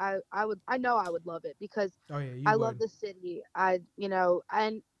 and I know I would love it because Oh yeah, you I love would. the city.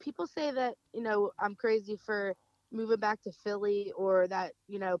 And people say that I'm crazy for moving back to Philly, or that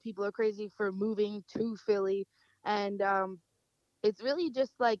people are crazy for moving to Philly, and it's really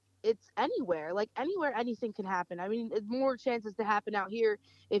just like it's anywhere, like anywhere anything can happen. I mean, it's more chances to happen out here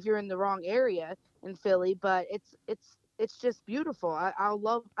if you're in the wrong area in Philly, but it's just beautiful. I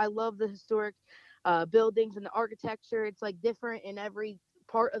love the historic buildings and the architecture. It's like different in every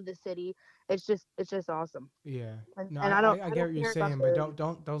part of the city. It's just awesome. Yeah. and, No, and I don't I I get don't what you're care about saying, but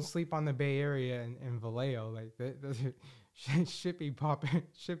the don't sleep on the Bay Area and Vallejo. Like shit be popping,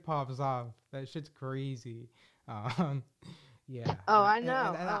 shit pops off. That shit's crazy. Um, yeah. oh I And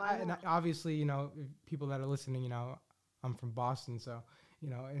know oh I know obviously, people that are listening, I'm from Boston, so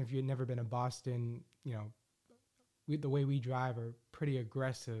and if you've never been to Boston, the way we drive are pretty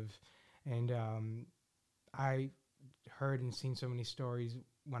aggressive, and I heard and seen so many stories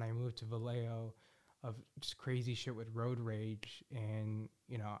when I moved to Vallejo of just crazy shit with road rage, and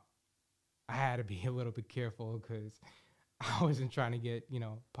I had to be a little bit careful because I wasn't trying to get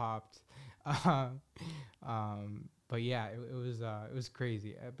popped. Uh, but yeah, it was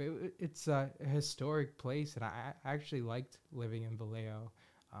crazy. But it's a historic place, and I actually liked living in Vallejo.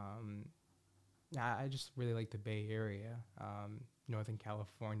 Um, I just really like the Bay Area, Northern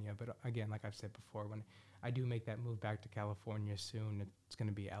California. But again, like I've said before, when I do make that move back to California soon, it's going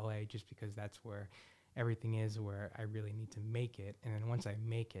to be LA, just because that's where everything is, where I really need to make it. And then once I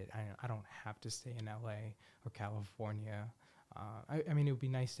make it, I don't have to stay in LA or California. I mean, it would be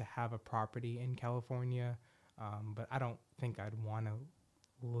nice to have a property in California, but I don't think I'd want to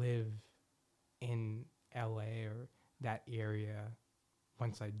live in LA or that area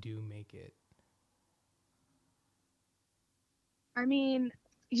once I do make it. I mean,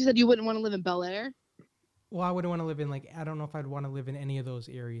 you said you wouldn't want to live in Bel Air. Well, I wouldn't want to live in, like, I don't know if I'd want to live in any of those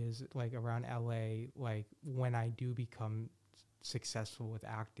areas, like around LA, like when I do become successful with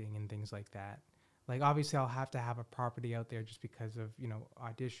acting and things like that. Like, obviously, I'll have to have a property out there just because of,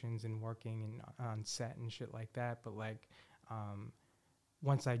 auditions and working and on set and shit like that. But, like, um,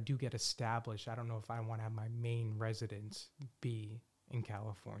 once I do get established, I don't know if I want to have my main residence be in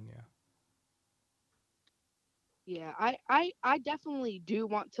California. Yeah, I definitely do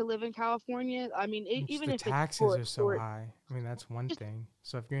want to live in California. I mean, Just even the if it's taxes for a are so short, high. I mean, that's one just thing.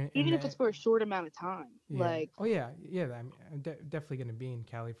 So if you're in even if the it's for a short amount of time, yeah. like Oh yeah, yeah. I'm definitely gonna be in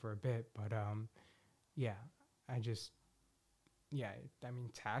Cali for a bit, but yeah. I just yeah. I mean,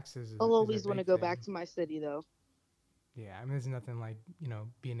 taxes I'll is a always want to big go back thing. to my city though. Yeah. I mean, there's nothing like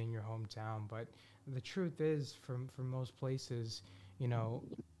being in your hometown, but the truth is, from most places, you know,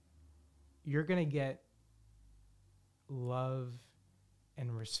 you're gonna get love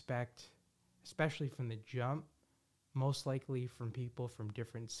and respect, especially from the jump, most likely from people from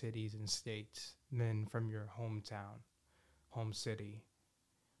different cities and states than from your hometown. home city,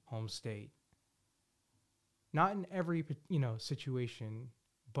 home state. Not in every, situation,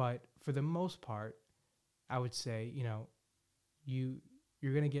 but for the most part, I would say, you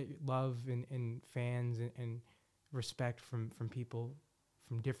you're gonna get love and fans and respect from people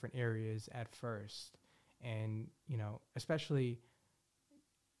from different areas at first, and especially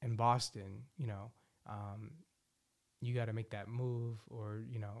in Boston, you got to make that move, or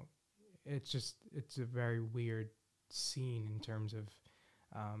it's a very weird scene in terms of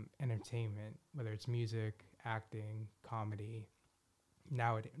entertainment, whether it's music, acting, comedy.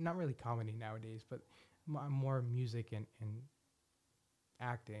 Nowadays, not really comedy nowadays, but more music and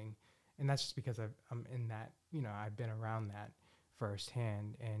acting, and that's just because I'm in that. I've been around that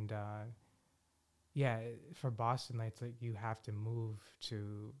firsthand, and yeah, for Boston, like, it's like you have to move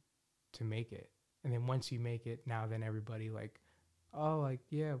to make it, and then once you make it, now then everybody like, oh, like,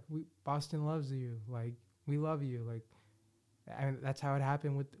 yeah, Boston loves you, like, we love you, like, and that's how it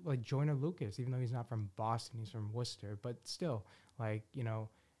happened with like Joyner Lucas, even though he's not from Boston, he's from Worcester, but still, like,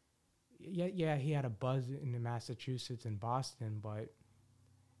 yeah, he had a buzz in Massachusetts and Boston, but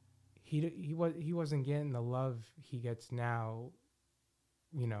he wasn't getting the love he gets now,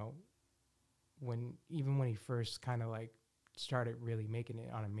 you know, when he first kind of like started really making it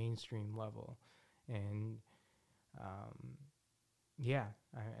on a mainstream level. And um, yeah,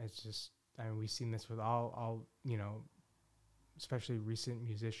 it's just, I mean, we've seen this with all especially recent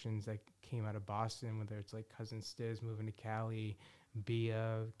musicians that came out of Boston, whether it's like Cousin Stiz moving to Cali,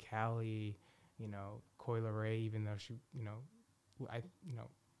 Bia, Cali, Coyle Ray, even though she, I,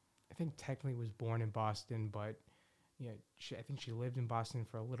 I think technically was born in Boston, but yeah, I think she lived in Boston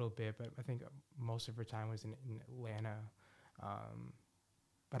for a little bit, but I think most of her time was in Atlanta. Um,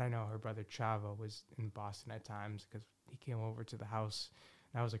 but I know her brother Chavo was in Boston at times because he came over to the house.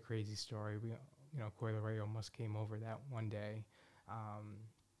 That was a crazy story. Coyle Ray almost came over that one day. Um,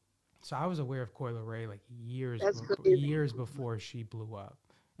 so I was aware of Coyle Ray like That's crazy. years before she blew up.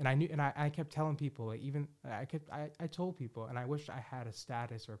 And I knew, and I kept telling people, like, even I told people, and I wish I had a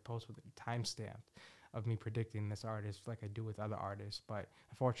status or a post with a timestamp of me predicting this artist like I do with other artists, but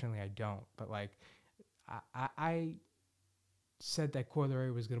unfortunately I don't. But like, I said that Coyle Ray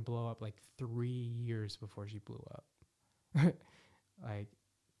was gonna blow up like 3 years before she blew up. Like,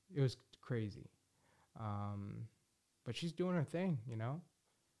 it was crazy. Um, but she's doing her thing.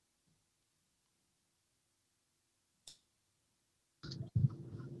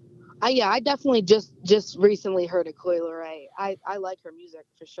 I definitely just recently heard of Coil Ray. I like her music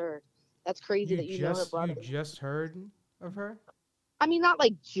for sure. That's crazy that you know her You brother. just heard of her? I mean, not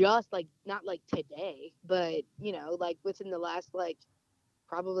like just like not like today, but like within the last like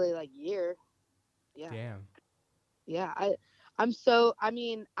probably like year. Yeah, Damn. yeah. I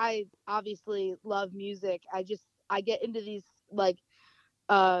obviously love music. I get into these like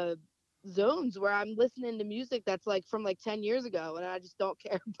uh zones where I'm listening to music that's like from like 10 years ago, and I just don't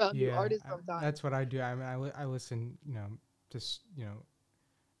care about new Yeah, artists sometimes. that's what I do. I mean, I listen. Just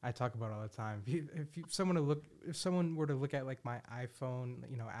I talk about it all the time. If someone were to look at like my iPhone,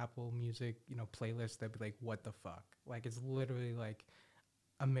 Apple Music, playlist, they'd be like, "What the fuck?" Like, it's literally like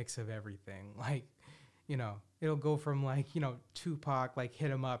a mix of everything. Like, it'll go from like, Tupac, like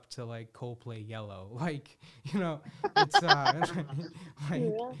Hit 'Em Up, to like Coldplay Yellow. Like, it's like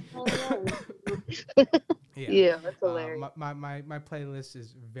Yeah, oh, yeah. yeah, that's hilarious. My playlist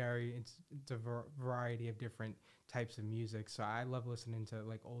is it's a variety of different types of music. So I love listening to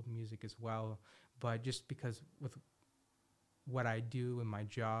like old music as well. But just because with what I do in my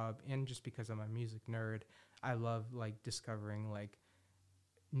job, and just because I'm a music nerd, I love like discovering like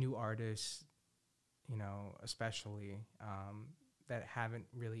new artists, especially that haven't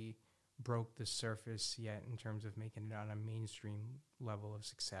really broke the surface yet in terms of making it on a mainstream level of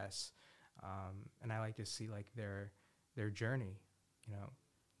success. And I like to see like their journey, you know,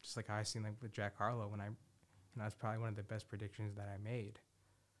 just like I seen like with Jack Harlow when that's probably one of the best predictions that I made.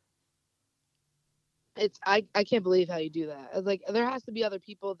 I can't believe how you do that. It's like there has to be other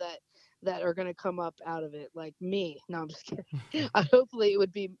people that are gonna come up out of it, like me. No, I'm just kidding. Hopefully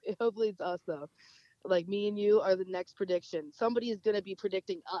it's us though. Like me and you are the next prediction. Somebody is gonna be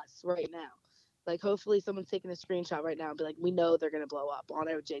predicting us right now. Like hopefully someone's taking a screenshot right now and be like, we know they're gonna blow up on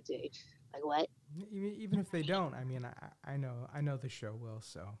OJT. Like what? Even if they don't, I mean, I know the show will,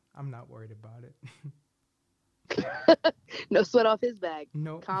 so I'm not worried about it. No sweat off his back.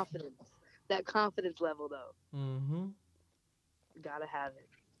 Nope. Confidence. That confidence level though. Mm-hmm. Gotta have it.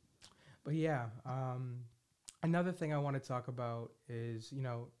 But yeah, another thing I want to talk about is,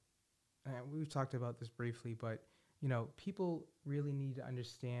 we've talked about this briefly, but, people really need to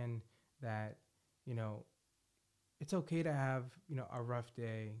understand that, you know, it's okay to have, a rough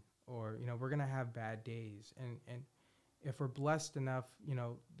day, or, we're going to have bad days. And if we're blessed enough,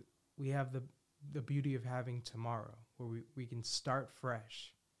 we have the beauty of having tomorrow, where we can start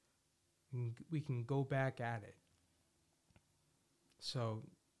fresh and we can go back at it. So,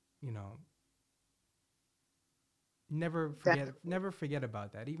 you know, never forget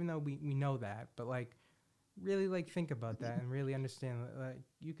about that, even though we know that, but like really like think about that and really understand that, like,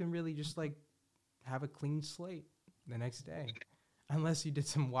 you can really just like have a clean slate the next day. Unless you did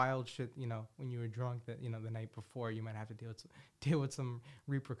some wild shit, when you were drunk, that, the night before, you might have to deal with some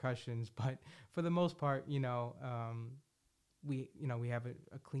repercussions. But for the most part, we have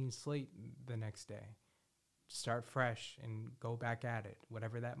a clean slate the next day. Start fresh and go back at it,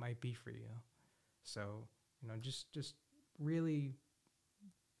 whatever that might be for you. So, just really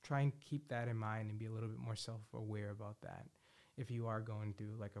try and keep that in mind and be a little bit more self-aware about that. If you are going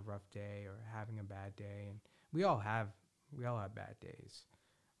through like a rough day or having a bad day, and we all have bad days.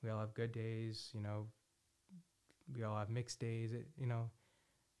 We all have good days, we all have mixed days.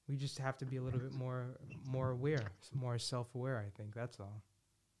 We just have to be a little bit more aware, more self-aware, I think. That's all.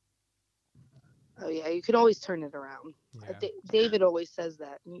 Oh yeah, you can always turn it around. Yeah. David always says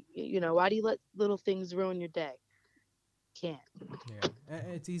that. Why do you let little things ruin your day? Can't. Yeah.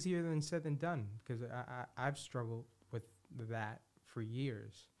 It's easier than said than done, because I've struggled with that for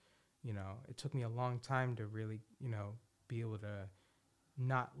years. It took me a long time to really, be able to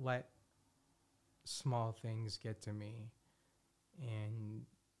not let small things get to me. And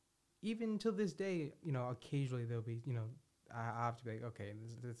even till this day, occasionally there'll be, I have to be like, okay,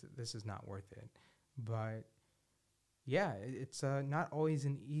 this is not worth it. But yeah, it's not always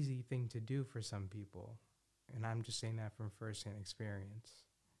an easy thing to do for some people. And I'm just saying that from firsthand experience.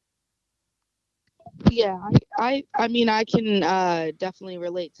 Yeah, I mean, I can definitely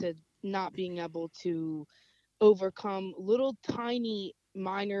relate to not being able to overcome little tiny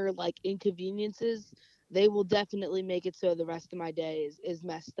minor like inconveniences. They will definitely make it so the rest of my day is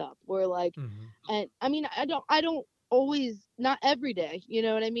messed up, or like, Hmm. and I mean, I don't always, not every day, you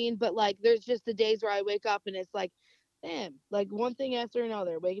know what I mean, but like there's just the days where I wake up and it's like, damn, like one thing after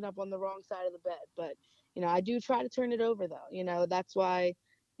another, waking up on the wrong side of the bed. But I do try to turn it over though. That's why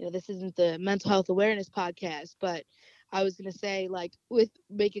this isn't the mental health awareness podcast, but I was gonna say, like, with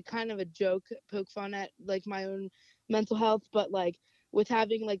make it kind of a joke, poke fun at like my own mental health, but like with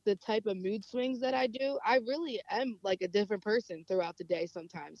having like the type of mood swings that I do, I really am like a different person throughout the day.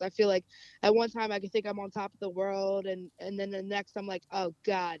 Sometimes I feel like at one time I could think I'm on top of the world, and then the next I'm like, oh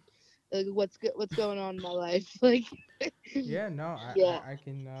God, like, what's going on in my life? Like, Yeah, no, I, yeah, I, I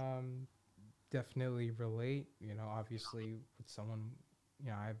can definitely relate. Obviously with someone,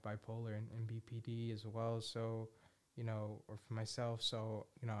 I have bipolar and BPD as well. So, or for myself. So,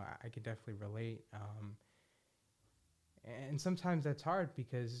 I could definitely relate. And sometimes that's hard,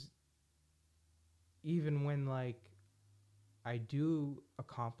 because even when like I do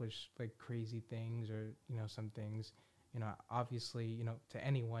accomplish like crazy things, or some things, obviously, to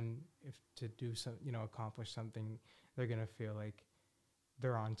anyone, if to do some, accomplish something, they're gonna feel like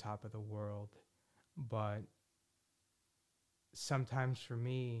they're on top of the world. But sometimes for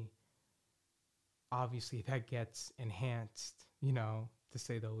me, obviously that gets enhanced, to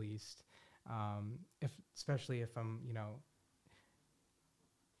say the least. If especially if I'm, you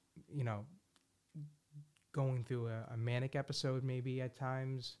know, going through a manic episode, maybe at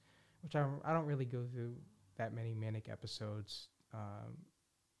times, which I don't really go through that many manic episodes,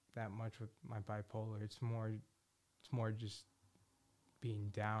 that much with my bipolar. It's more just being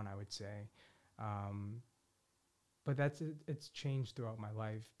down, I would say. Um, but it's changed throughout my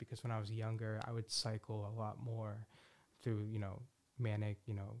life, because when I was younger, I would cycle a lot more through, manic,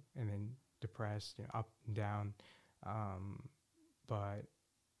 and then depressed, up and down. Um, but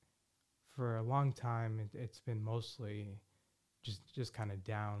for a long time, it's been mostly just kind of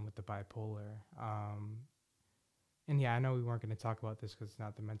down with the bipolar. And yeah, I know we weren't going to talk about this because it's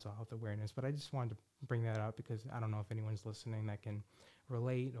not the mental health awareness, but I just wanted to bring that up, because I don't know if anyone's listening that can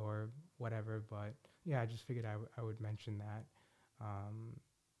relate or whatever. But yeah, I just figured I would mention that. Um,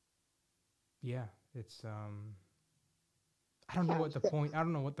 yeah, it's I don't know what the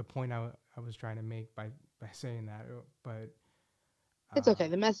point I was trying to make by saying that, but it's okay.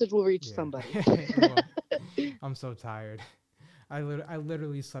 um, The message will reach yeah, somebody. well, I'm so tired. I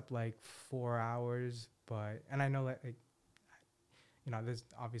literally slept like 4 hours, and I know that, like, there's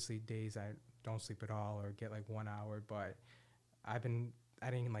obviously days I don't sleep at all or get like 1 hour, but I've been I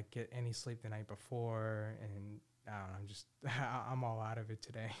didn't like get any sleep the night before, and I don't know, I'm just I'm all out of it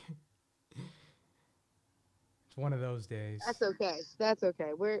today. It's one of those days. That's okay. That's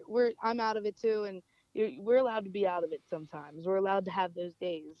okay. I'm out of it too, and we're allowed to be out of it sometimes. We're allowed to have those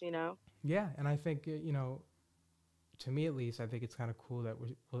days, you know. Yeah, and I think to me at least, I think it's kind of cool that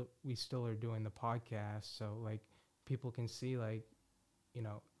we still are doing the podcast, so like people can see like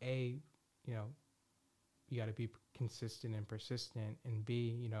a you know you got to be consistent and persistent, and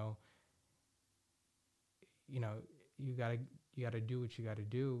b you know you got to you got to do what you got to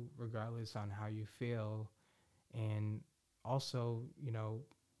do regardless on how you feel, and also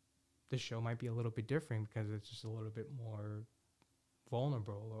the show might be a little bit different because it's just a little bit more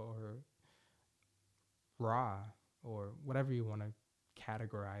vulnerable or raw or whatever you want to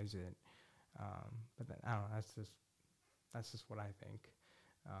categorize it. But then, I don't know. That's just what I think.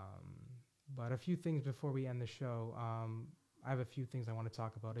 Um, but a few things before we end the show. I have a few things I want to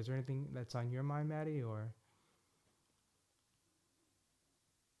talk about. Is there anything that's on your mind, Maddie? Or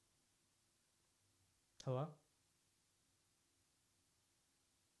hello?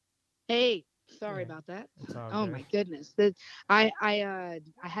 Hey, sorry Yeah, about that. it's all Oh good. my goodness. I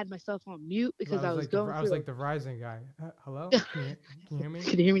had myself on mute I because I was was like the going I was through like the Verizon guy. Hello? a Can you hear me?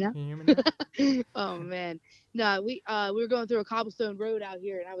 Can you hear me Can you hear me now? now? Oh man. No, we were going through a cobblestone road out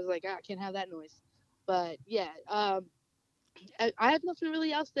here and I was like, I can't have that noise. But yeah, I have nothing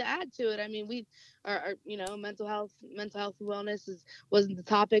really else to add to it. I mean, we are mental health and wellness wasn't the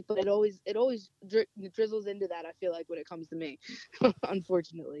topic, but it always drizzles into that. I feel like when it comes to me,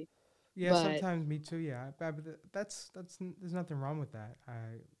 unfortunately. Yeah, But sometimes me too. Yeah, but there's nothing wrong with that.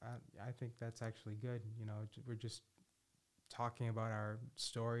 I think that's actually good. We're just talking about our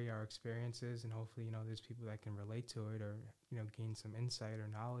story, our experiences, and hopefully, there's people that can relate to it or gain some insight or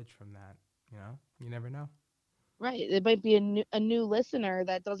knowledge from that. You never know. right, it might be a new listener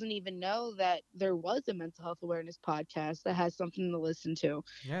that doesn't even know that there was a mental health awareness podcast that has something to listen to,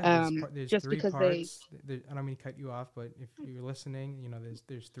 Yeah, there's just three because they parts. I don't mean to cut you off, but if you're listening,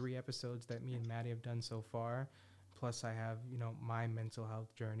 there's three episodes that me and Maddie have done so far. Plus, I have my mental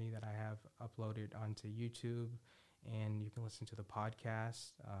health journey that I have uploaded onto YouTube, and you can listen to the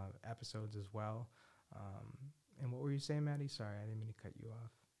podcast episodes as well. Um, and what were you saying, Maddie? Sorry, I didn't mean to cut you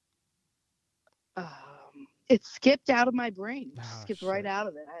off. it skipped out of my brain. It Oh skipped right shit, out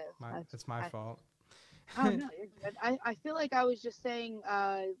of it. that's my I fault. Oh no, you're good. I feel like I was just saying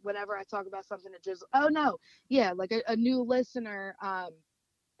whenever I talk about something that just no, yeah, like a new listener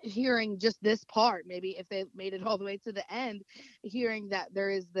hearing just this part, maybe if they made it all the way to the end, hearing that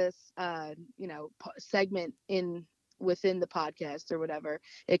there is this segment in within the podcast or whatever,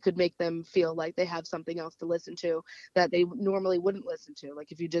 it could make them feel like they have something else to listen to that they normally wouldn't listen to,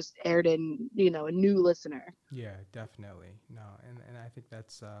 like if you just aired in a new listener. Yeah, definitely. No, and I think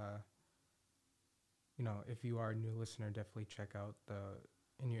that's if you are a new listener, definitely check out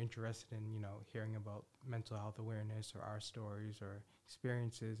and you're interested in, hearing about mental health awareness or our stories or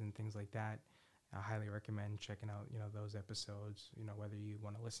experiences and things like that, I highly recommend checking out, those episodes, whether you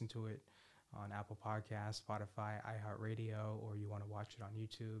want to listen to it on Apple Podcasts, Spotify, iHeartRadio, or you want to watch it on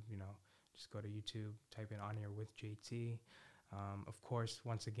YouTube, just go to YouTube, type in On Air with JT. Of course,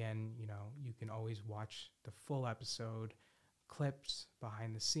 once again, you can always watch the full episode, clips,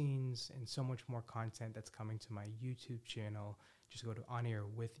 behind the scenes, and so much more content that's coming to my YouTube channel. Just go to On Air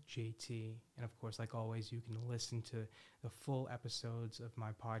with JT. And of course, like always, you can listen to the full episodes of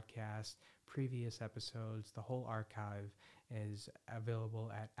my podcast, previous episodes. The whole archive is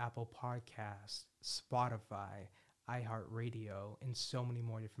available at Apple Podcasts, Spotify, iHeartRadio, and so many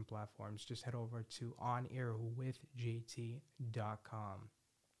more different platforms. Just head over to OnAirWithJT.com.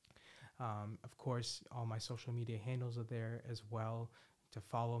 Of course, all my social media handles are there as well to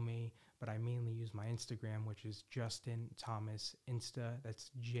follow me, but I mainly use my Instagram, which is Justin Thomas Insta.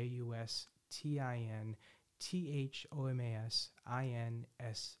 That's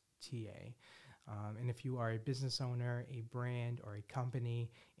JustinThomasinsta. And if you are a business owner, a brand, or a company,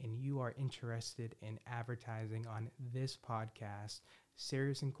 and you are interested in advertising on this podcast,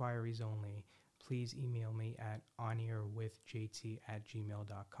 serious inquiries only, please email me at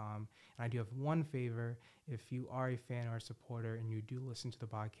onairwithjt@gmail.com. And I do have one favor. If you are a fan or a supporter and you do listen to the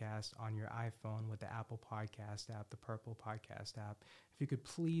podcast on your iPhone with the Apple Podcast app, the purple podcast app, if you could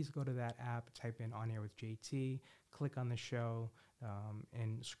please go to that app, type in On Air with JT, click on the show,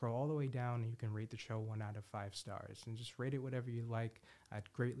 and scroll all the way down, and you can rate the show 1 out of 5 stars. And just rate it whatever you like.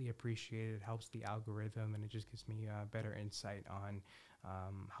 I'd greatly appreciate it. It helps the algorithm, and it just gives me better insight on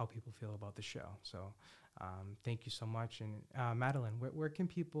how people feel about the show. So thank you so much. And Madeline, where can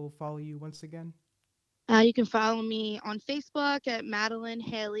people follow you once again? You can follow me on Facebook at Madeline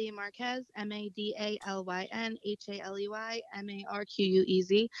Haley Marquez,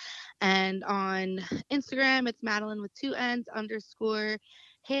 MADALYNHALEYMARQUEZ. And on Instagram, it's Madeline with 2 N's _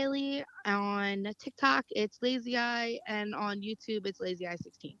 Haley. On TikTok, it's Lazy Eye, and on YouTube, it's Lazy Eye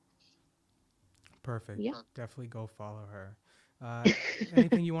 16. Perfect. Yeah. Definitely go follow her. Uh,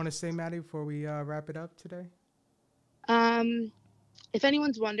 Anything you want to say, Maddie, before we wrap it up today? If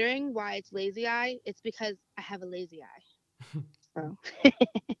anyone's wondering why it's Lazy Eye, it's because I have a lazy eye. So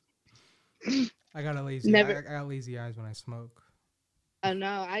I got a lazy. never. I got lazy eyes when I smoke. Oh no,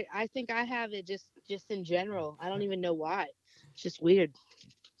 I think I have it just in general. I don't even know why. It's just weird.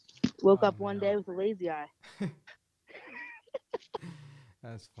 Woke Oh up one man, day with a lazy eye.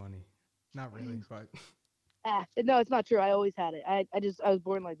 that's funny. Not really, but No, it's not true. I always had it. I was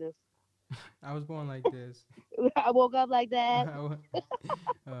born like this. I was born like this. I woke up like that.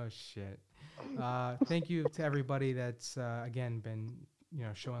 Oh shit. Thank you to everybody that's again been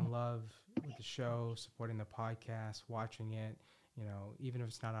showing love with the show, supporting the podcast, watching it. Even if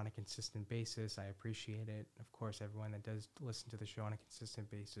it's not on a consistent basis, I appreciate it. Of course, everyone that does listen to the show on a consistent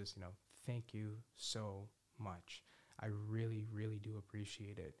basis, thank you so much. I really, really do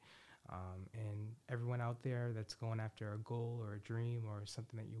appreciate it. And everyone out there that's going after a goal or a dream or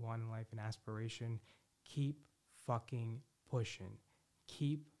something that you want in life, an aspiration, keep fucking pushing.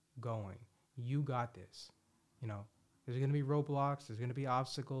 Keep going. You got this. There's going to be roadblocks, there's going to be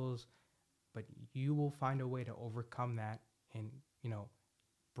obstacles, but you will find a way to overcome that and,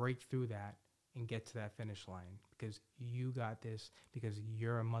 break through that and get to that finish line because you got this, because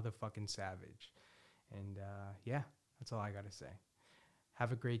you're a motherfucking savage. And yeah, that's all I got to say.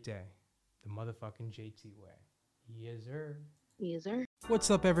 Have a great day. The motherfucking JT way. Yes, sir. Yes, sir.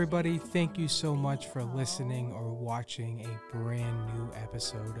 What's up, everybody? Thank you so much for listening or watching a brand new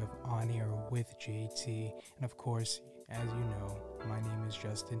episode of On Air with JT. And of course, as you know, my name is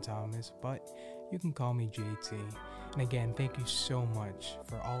Justin Thomas, but you can call me JT. And again, thank you so much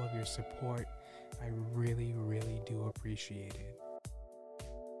for all of your support. I really, really do appreciate it.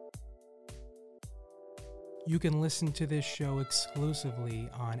 You can listen to this show exclusively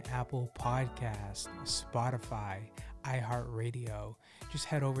on Apple Podcasts, Spotify, iHeartRadio. Just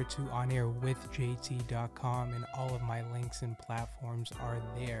head over to OnAirWithJT.com and all of my links and platforms are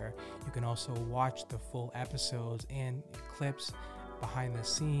there. You can also watch the full episodes and clips, behind the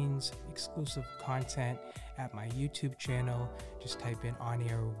scenes, exclusive content at my YouTube channel. Just type in On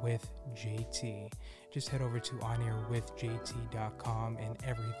Air with JT. Just head over to OnAirWithJT.com and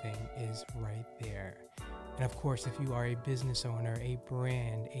everything is right there. And of course, if you are a business owner, a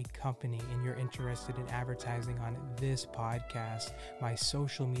brand, a company, and you're interested in advertising on this podcast, my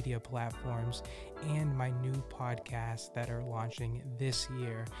social media platforms, and my new podcasts that are launching this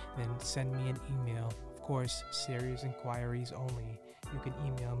year, then send me an email. Of course, serious inquiries only. You can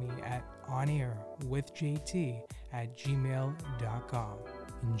email me at onairwithjt@gmail.com.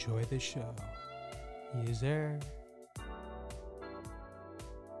 Enjoy the show. Yes, sir.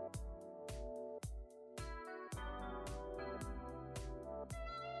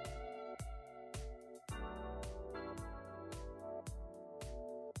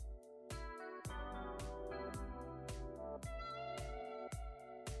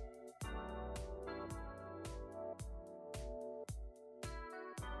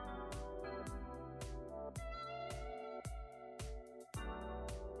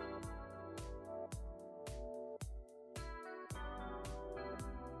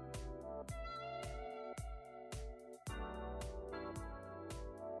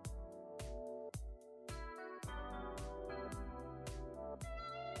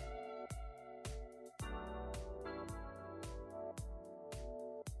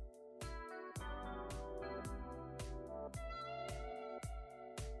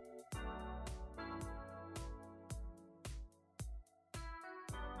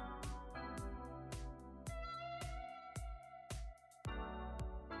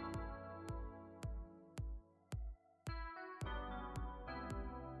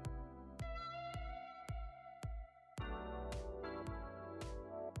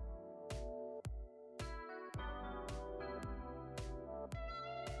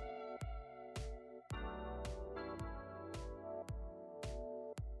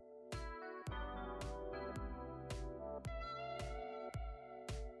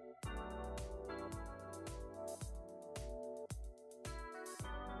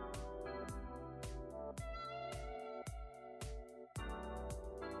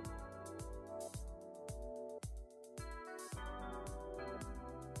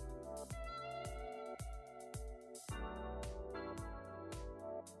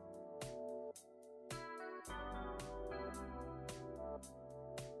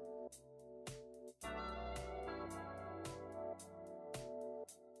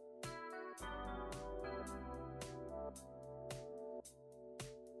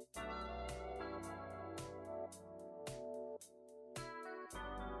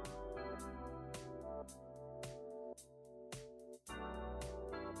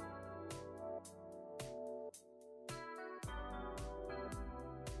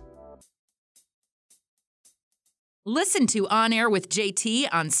 Listen to On Air with JT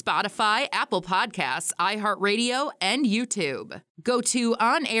on Spotify, Apple Podcasts, iHeartRadio, and YouTube. Go to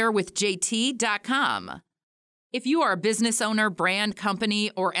OnAirWithJT.com. If you are a business owner, brand,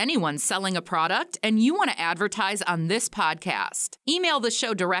 company, or anyone selling a product and you want to advertise on this podcast, email the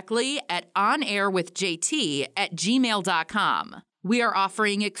show directly at onairwithjt@gmail.com. We are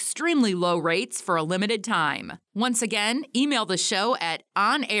offering extremely low rates for a limited time. Once again, email the show at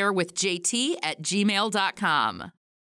onairwithjt@gmail.com.